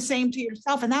do the same to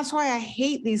yourself. And that's why I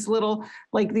hate these little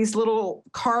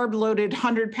carb loaded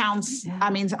 100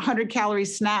 calorie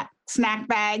snack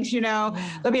bags,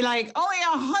 they'll be like only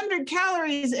 100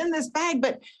 calories in this bag,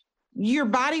 but your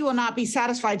body will not be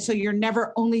satisfied. So you're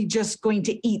never only just going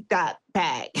to eat that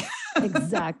bag.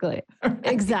 Exactly. Right.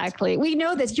 Exactly. We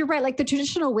know this. You're right. Like the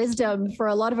traditional wisdom for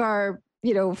a lot of our,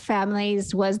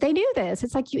 families was they knew this.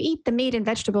 It's like you eat the meat and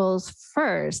vegetables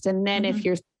first. And then if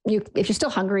you're still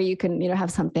hungry, you can,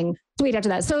 have something sweet after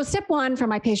that. So step 1 for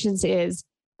my patients is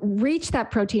reach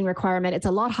that protein requirement. It's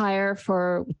a lot higher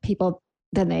for people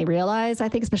than they realize. I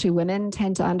think especially women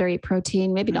tend to undereat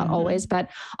protein, maybe not always, but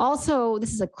also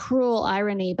this is a cruel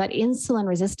irony, but insulin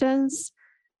resistance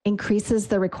increases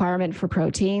the requirement for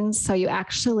protein. So you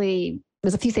actually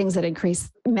There's a few things that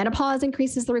increase. Menopause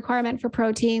increases the requirement for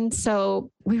protein. So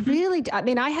we really, I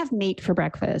mean, I have meat for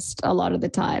breakfast a lot of the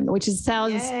time, which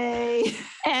sounds, Yay.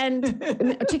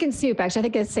 and chicken soup. Actually, I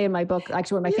think I say in my book,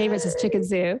 actually, one of my favorites is chicken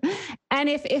soup. And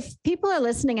if people are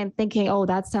listening and thinking, oh,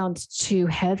 that sounds too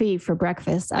heavy for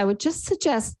breakfast, I would just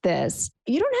suggest this.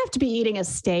 You don't have to be eating a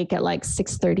steak at like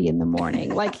 6:30 in the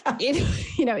morning. Like,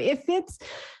 if it's,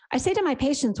 I say to my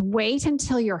patients, wait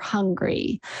until you're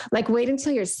hungry. Like wait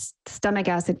until your stomach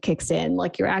acid kicks in,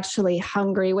 like you're actually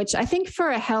hungry, which I think for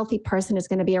a healthy person is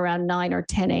going to be around 9 or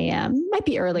 10 a.m. Might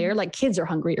be earlier. Like kids are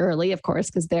hungry early, of course,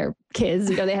 because they're kids,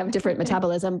 they have different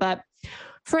metabolism. But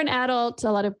for an adult,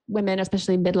 a lot of women,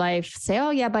 especially midlife, say,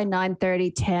 oh yeah, by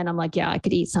 9:30, 10, I'm like, yeah, I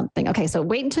could eat something. Okay. So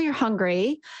wait until you're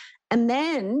hungry and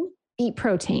then eat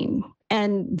protein.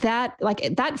 And that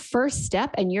first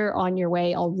step, and you're on your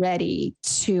way already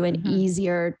to an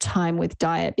easier time with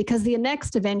diet, because the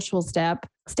next eventual step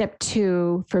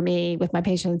 2 for me with my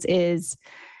patients is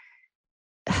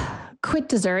quit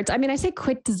desserts. I mean, I say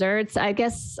quit desserts. I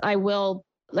guess I will,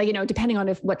 depending on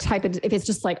if it's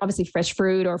just like obviously fresh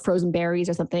fruit or frozen berries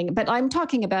or something, but I'm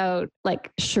talking about like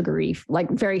sugary, like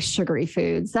very sugary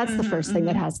foods. That's the first thing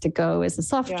that has to go, is the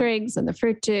soft drinks and the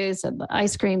fruit juice and the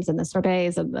ice creams and the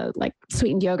sorbets and the like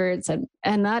sweetened yogurts.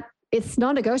 And that it's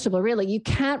non-negotiable, really. You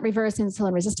can't reverse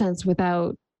insulin resistance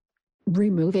without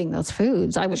removing those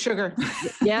foods. Sugar.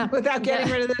 Yeah. Without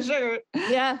getting rid of the sugar.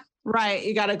 Yeah. Right.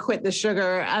 You got to quit the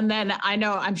sugar. And then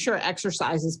I'm sure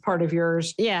exercise is part of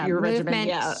yours. Yeah. Your movement, regimen.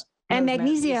 Yeah. And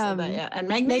magnesium. And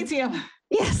magnesium.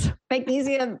 Yes.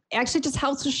 Magnesium actually just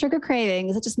helps with sugar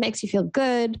cravings. It just makes you feel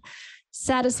good,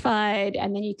 satisfied.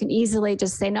 And then you can easily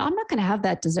just say, no, I'm not going to have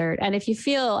that dessert. And if you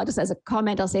feel, just as a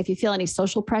comment, I'll say, if you feel any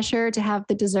social pressure to have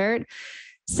the dessert,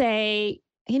 say,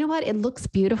 you know what? It looks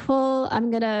beautiful. I'm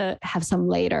going to have some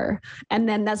later. And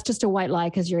then that's just a white lie,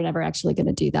 because you're never actually going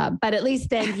to do that. But at least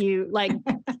then you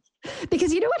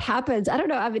because you know what happens? I don't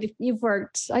know. I mean, if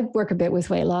I work a bit with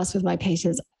weight loss with my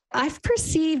patients. I've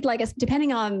perceived, like,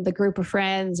 depending on the group of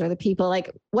friends or the people,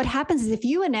 like what happens is if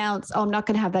you announce, oh, I'm not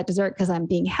going to have that dessert because I'm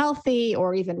being healthy,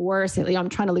 or even worse, I'm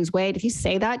trying to lose weight. If you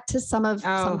say that to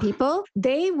some people,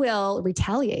 they will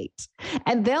retaliate,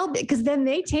 and because then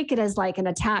they take it as like an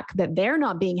attack that they're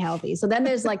not being healthy. So then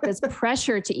there's like this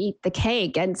pressure to eat the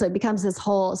cake. And so it becomes this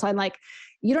whole, so I'm like,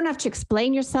 you don't have to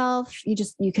explain yourself.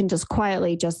 You can just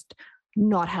quietly just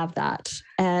not have that.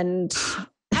 And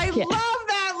I love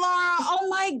that, Lara. Oh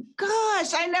my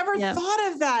gosh. I never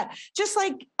thought of that. Just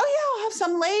like, oh yeah, I'll have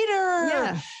some later.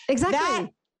 Yeah,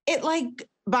 exactly. It like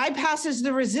bypasses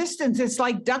the resistance. It's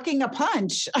like ducking a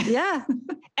punch. Yeah.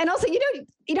 And also, you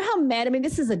know how men, I mean,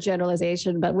 this is a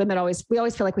generalization, but we always feel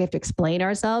like we have to explain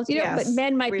ourselves, but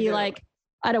men might be like,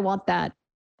 I don't want that.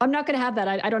 I'm not going to have that.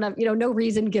 I don't have, no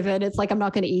reason given. It's like, I'm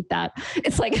not going to eat that.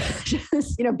 It's like,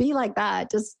 just, be like that.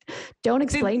 Just don't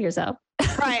explain yourself.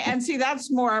 Right. And see,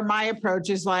 that's more my approach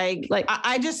is like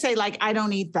I just say like, I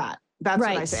don't eat that. That's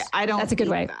right. What I say. I don't. That's a good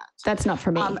way. That's not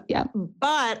for me. Yeah.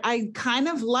 But I kind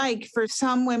of like, for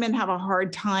some women have a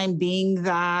hard time being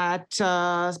that,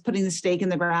 putting the stake in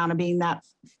the ground and being that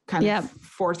kind of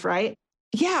forthright.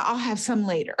 Yeah. I'll have some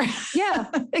later. Yeah,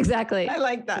 exactly. I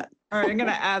like that. All right. I'm going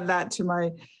to add that to my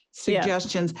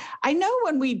suggestions. Yeah. I know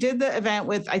when we did the event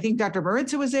with, I think Dr.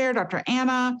 Maritza was there, Dr.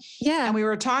 Anna. Yeah. And we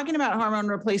were talking about hormone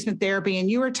replacement therapy, and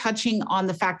you were touching on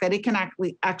the fact that it can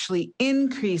actually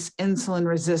increase insulin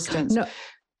resistance. No.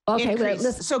 Okay.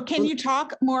 So can you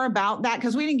talk more about that?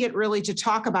 Because we didn't get really to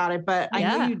talk about it, but I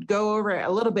know you'd go over it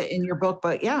a little bit in your book,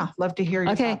 but love to hear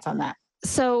your thoughts on that.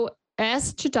 So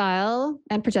estradiol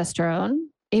and progesterone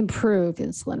improve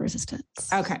insulin resistance.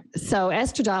 Okay. So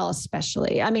estradiol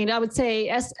especially. I mean, I would say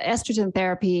estrogen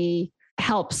therapy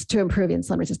helps to improve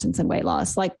insulin resistance and weight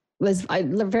loss. Like, there's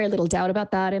very little doubt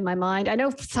about that in my mind. I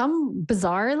know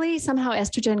bizarrely, somehow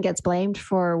estrogen gets blamed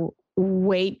for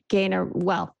weight gain it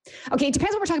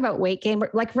depends what we're talking about weight gain.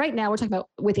 Like right now we're talking about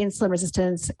with insulin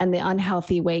resistance and the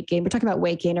unhealthy weight gain. We're talking about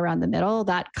weight gain around the middle,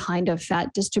 that kind of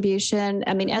fat distribution.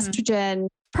 I mean, estrogen,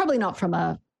 probably not from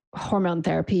a hormone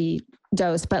therapy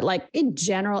dose, but like in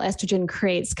general, estrogen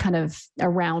creates kind of a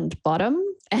round bottom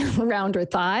and around her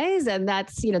thighs. And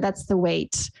that's the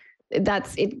weight.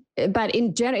 That's it. But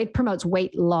in general, it promotes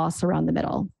weight loss around the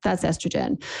middle. That's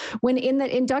estrogen. When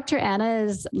in Dr.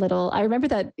 Anna's I remember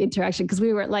that interaction, because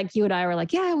we were like, you and I were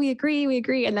like, yeah, we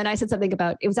agree. And then I said something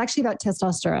about, it was actually about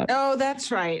testosterone. Oh,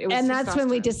 that's right. And that's when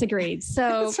we disagreed.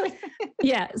 So so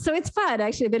it's fun.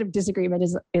 Actually, a bit of disagreement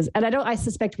is, and I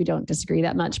suspect we don't disagree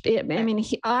that much.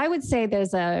 I would say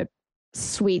there's a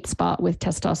sweet spot with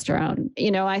testosterone.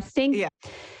 I think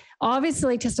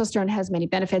Obviously, testosterone has many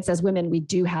benefits. As women, we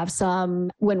do have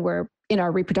some. When we're in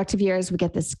our reproductive years, we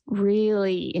get this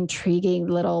really intriguing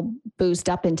little boost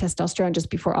up in testosterone just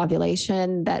before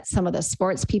ovulation that some of the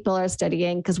sports people are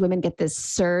studying, because women get this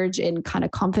surge in kind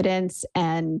of confidence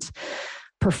and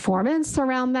performance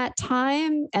around that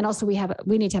time. And also we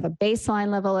need to have a baseline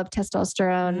level of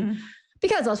testosterone.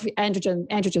 Because also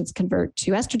androgens convert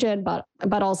to estrogen,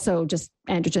 but also just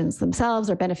androgens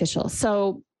themselves are beneficial.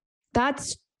 So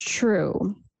that's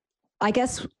true. I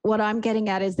guess what I'm getting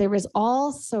at is there is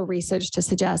also research to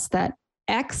suggest that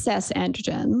excess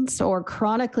androgens or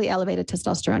chronically elevated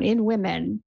testosterone in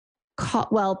women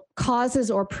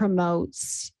causes or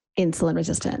promotes insulin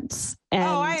resistance. And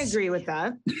I agree with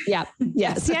that. Yeah.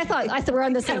 Yeah. See, I thought we're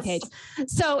on the same page.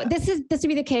 So this would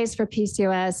be the case for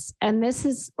PCOS, and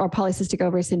or polycystic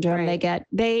ovary syndrome. Right.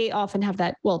 They often have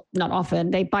that. Well, not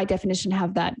often. They by definition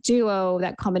have that duo,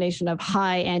 that combination of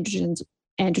high androgens.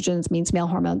 Androgens means male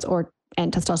hormones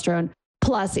and testosterone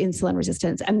plus insulin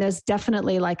resistance. And there's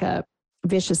definitely like a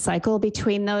vicious cycle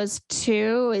between those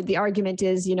two. The argument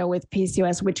is, with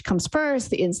PCOS, which comes first,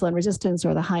 the insulin resistance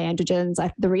or the high androgens?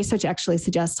 The research actually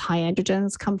suggests high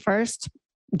androgens come first,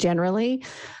 generally,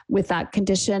 with that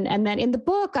condition. And then in the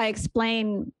book, I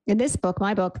explain, in this book,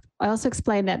 my book, I also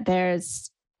explain that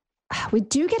we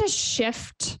do get a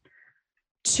shift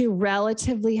to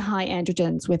relatively high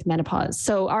androgens with menopause.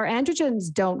 So our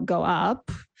androgens don't go up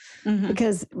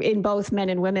because in both men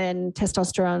and women,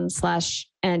 testosterone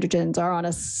 / androgens are on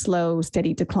a slow,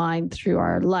 steady decline through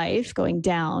our life, going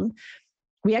down.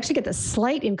 We actually get the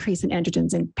slight increase in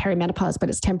androgens in perimenopause, but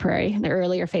it's temporary in the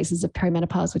earlier phases of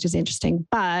perimenopause, which is interesting.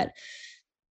 But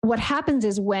what happens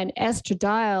is when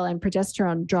estradiol and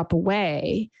progesterone drop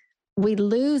away, we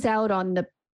lose out on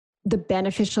the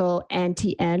beneficial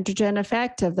anti-androgen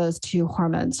effect of those two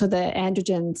hormones. So the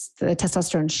androgens, the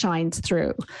testosterone shines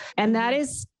through. And that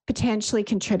is potentially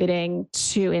contributing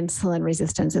to insulin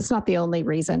resistance. It's not the only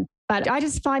reason, but I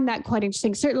just find that quite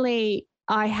interesting. Certainly,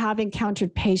 I have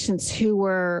encountered patients who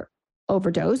were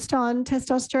overdosed on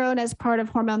testosterone as part of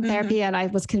hormone therapy. And I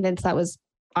was convinced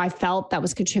I felt that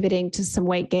was contributing to some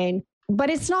weight gain. But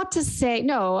it's not to say,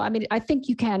 no, I mean, I think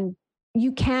you can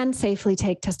safely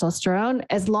take testosterone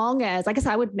as long as, I guess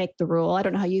I would make the rule. I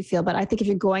don't know how you feel, but I think if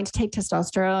you're going to take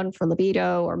testosterone for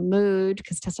libido or mood,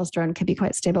 because testosterone can be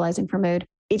quite stabilizing for mood,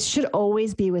 it should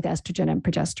always be with estrogen and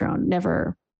progesterone,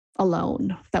 never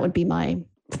alone. That would be my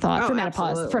thought for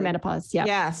menopause. Absolutely. For menopause. Yeah.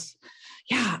 Yes.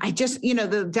 Yeah. I just,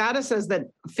 the data says that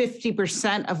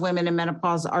 50% of women in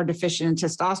menopause are deficient in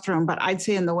testosterone, but I'd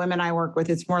say in the women I work with,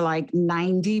 it's more like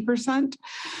 90%.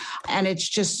 And it's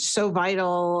just so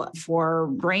vital for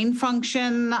brain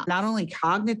function, not only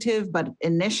cognitive, but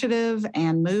initiative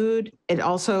and mood. It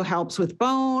also helps with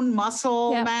bone,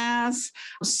 muscle mass,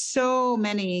 so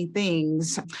many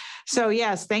things. So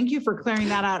yes, thank you for clearing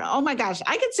that out. Oh my gosh,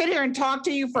 I could sit here and talk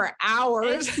to you for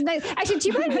hours. Actually, do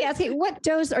you mind me asking what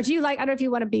dose, or do you I don't know if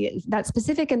you want to be that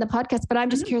specific in the podcast, but I'm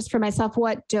just curious for myself,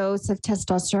 what dose of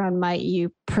testosterone might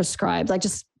you prescribe? Like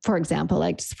just, for example,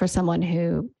 like just for someone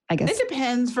who, I guess. It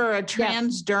depends for a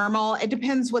transdermal. It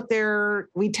depends what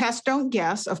we test, don't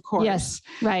guess, of course. Yes,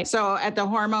 right. So at the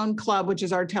Hormone Club, which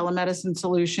is our telemedicine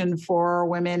solution for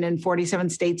women in 47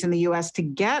 states in the US to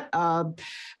get a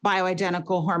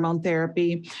bioidentical hormone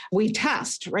therapy, we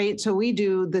test, right? So we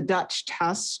do the Dutch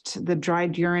test, the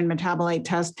dried urine metabolite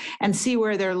test, and see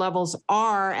where their levels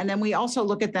are. And then we also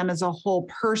look at them as a whole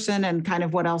person and kind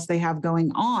of what else they have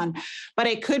going on. But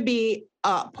it could be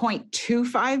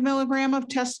 0.25 milligram of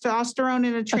testosterone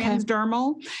in a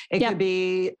transdermal. It could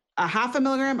be a half a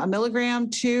milligram, a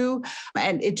milligram, 2,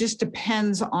 and it just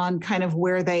depends on kind of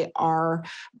where they are.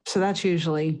 So that's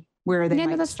usually where they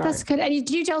might start. That's good. And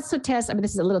do you also test, I mean,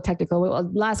 this is a little technical.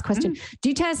 Last question. Do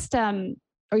you test,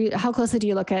 how closely do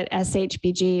you look at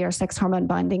SHBG or sex hormone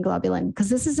binding globulin? Because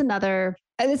this is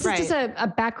this is just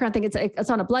a background thing. It's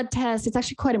on a blood test. It's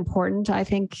actually quite important, I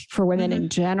think, for women in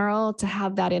general to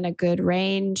have that in a good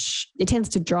range. It tends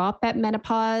to drop at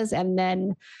menopause. And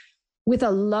then with a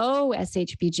low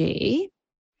SHBG,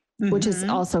 which is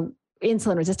also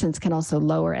insulin resistance can also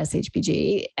lower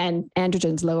SHBG, and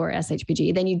androgens lower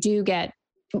SHBG, then you do get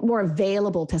more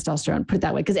available testosterone, put it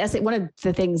that way. Because one of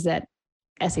the things that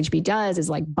SHB does is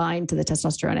like bind to the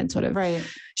testosterone and sort of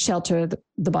shelter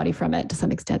the body from it to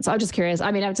some extent. So I'm just curious.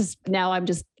 I mean, I'm just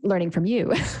learning from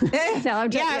you.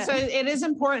 So it is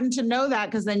important to know that,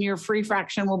 because then your free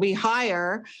fraction will be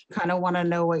higher. Kind of want to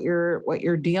know what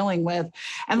you're dealing with.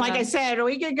 And like I said,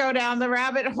 we could go down the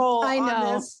rabbit hole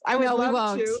on this. I would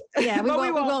love to. Yeah,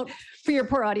 we won't. For your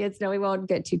poor audience, no, we won't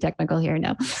get too technical here.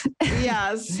 No.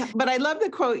 Yes. But I love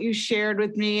the quote you shared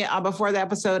with me before the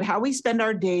episode. How we spend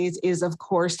our days is, of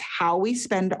course, how we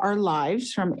spend our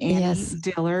lives, from Annie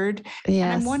Dillard. Yes.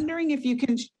 And I'm wondering if you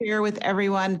can share with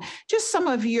everyone just some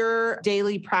of your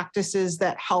daily practices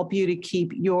that help you to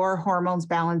keep your hormones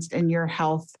balanced and your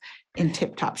health in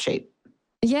tip-top shape.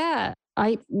 Yeah.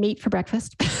 I eat meat for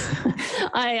breakfast.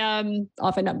 I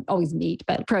often always meat,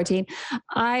 but protein.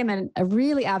 I'm a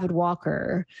really avid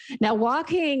walker. Now,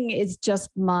 walking is just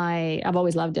I've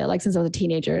always loved it, like since I was a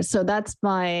teenager. So that's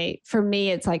for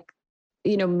me, it's like,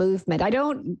 movement. I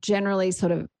don't generally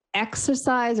sort of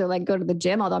exercise or like go to the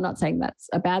gym, although I'm not saying that's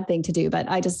a bad thing to do, but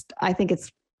I think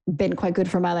it's been quite good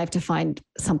for my life to find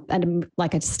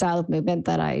like a style of movement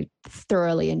that I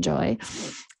thoroughly enjoy.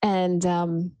 And,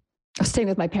 I was staying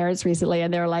with my parents recently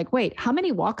and they were like, wait, how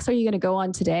many walks are you going to go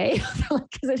on today?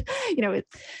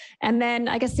 And then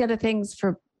I guess the other things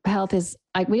for health is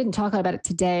we didn't talk about it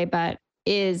today, but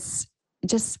is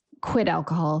just quit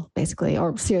alcohol basically,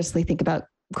 or seriously think about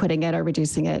quitting it or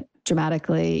reducing it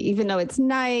dramatically. Even though it's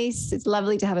nice, it's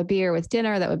lovely to have a beer with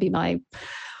dinner. That would be my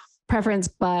preference,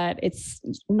 but it's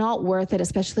not worth it,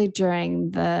 especially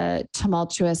during the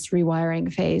tumultuous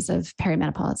rewiring phase of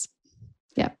perimenopause.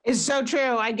 Yeah, it's so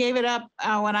true. I gave it up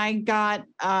when I got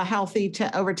healthy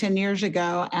over 10 years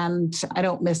ago, and I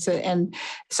don't miss it. And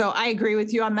so I agree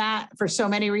with you on that for so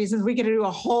many reasons. We could do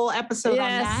a whole episode on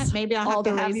that. Maybe I'll have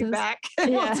to have you back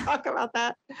and we'll talk about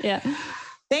that. Yeah.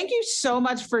 Thank you so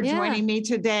much for joining me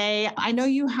today. I know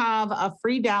you have a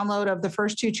free download of the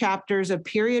first 2 chapters of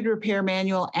Period Repair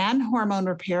Manual and Hormone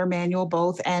Repair Manual,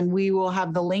 both, and we will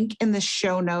have the link in the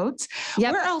show notes.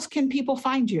 Yep. Where else can people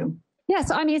find you? Yeah,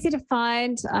 so I'm easy to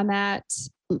find. I'm at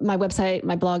my website.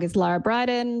 My blog is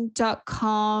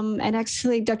larabriden.com. And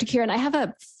actually, Dr. Kieran, I have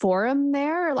a forum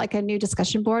there, like a new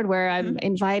discussion board where I'm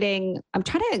trying to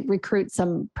recruit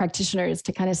some practitioners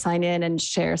to kind of sign in and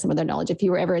share some of their knowledge. If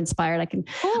you were ever inspired, I can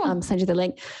send you the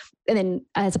link. And then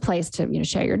as a place to,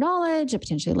 share your knowledge and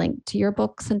potentially link to your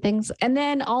books and things. And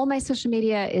then all my social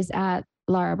media is at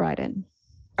Lara Briden.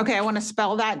 Okay, I want to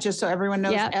spell that just so everyone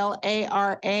knows.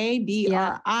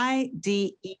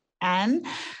 LARABRIDEN.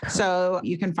 So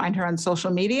you can find her on social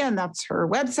media, and that's her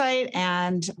website,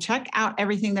 and check out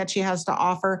everything that she has to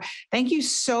offer. Thank you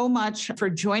so much for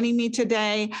joining me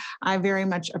today. I very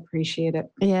much appreciate it.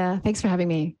 Yeah, thanks for having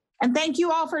me. And thank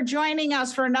you all for joining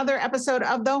us for another episode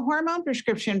of the Hormone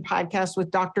Prescription Podcast with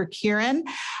Dr. Kieran.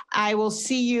 I will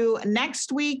see you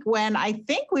next week when I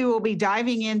think we will be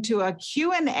diving into a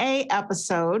Q&A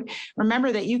episode.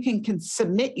 Remember that you can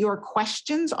submit your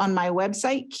questions on my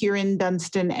website,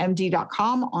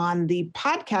 KieranDunstonMD.com, on the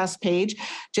podcast page.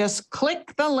 Just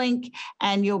click the link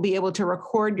and you'll be able to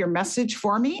record your message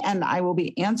for me, and I will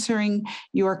be answering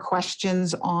your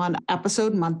questions on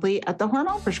episode monthly at the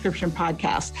Hormone Prescription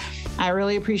Podcast. I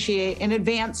really appreciate in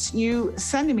advance you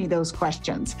sending me those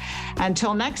questions.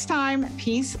 Until next time,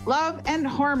 peace, love, and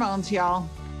hormones, y'all.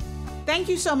 Thank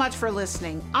you so much for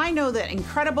listening. I know that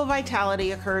incredible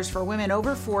vitality occurs for women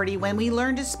over 40 when we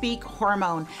learn to speak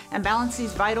hormone and balance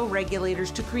these vital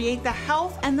regulators to create the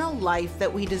health and the life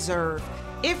that we deserve.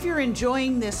 If you're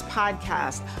enjoying this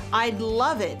podcast, I'd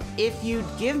love it if you'd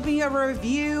give me a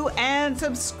review and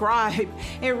subscribe.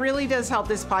 It really does help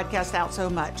this podcast out so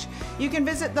much. You can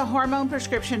visit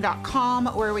thehormoneprescription.com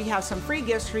where we have some free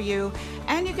gifts for you,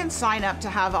 and you can sign up to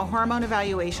have a hormone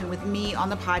evaluation with me on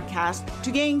the podcast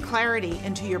to gain clarity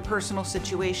into your personal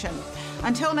situation.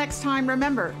 Until next time,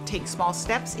 remember, take small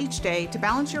steps each day to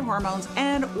balance your hormones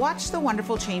and watch the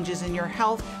wonderful changes in your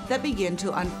health that begin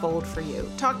to unfold for you.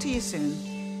 Talk to you soon.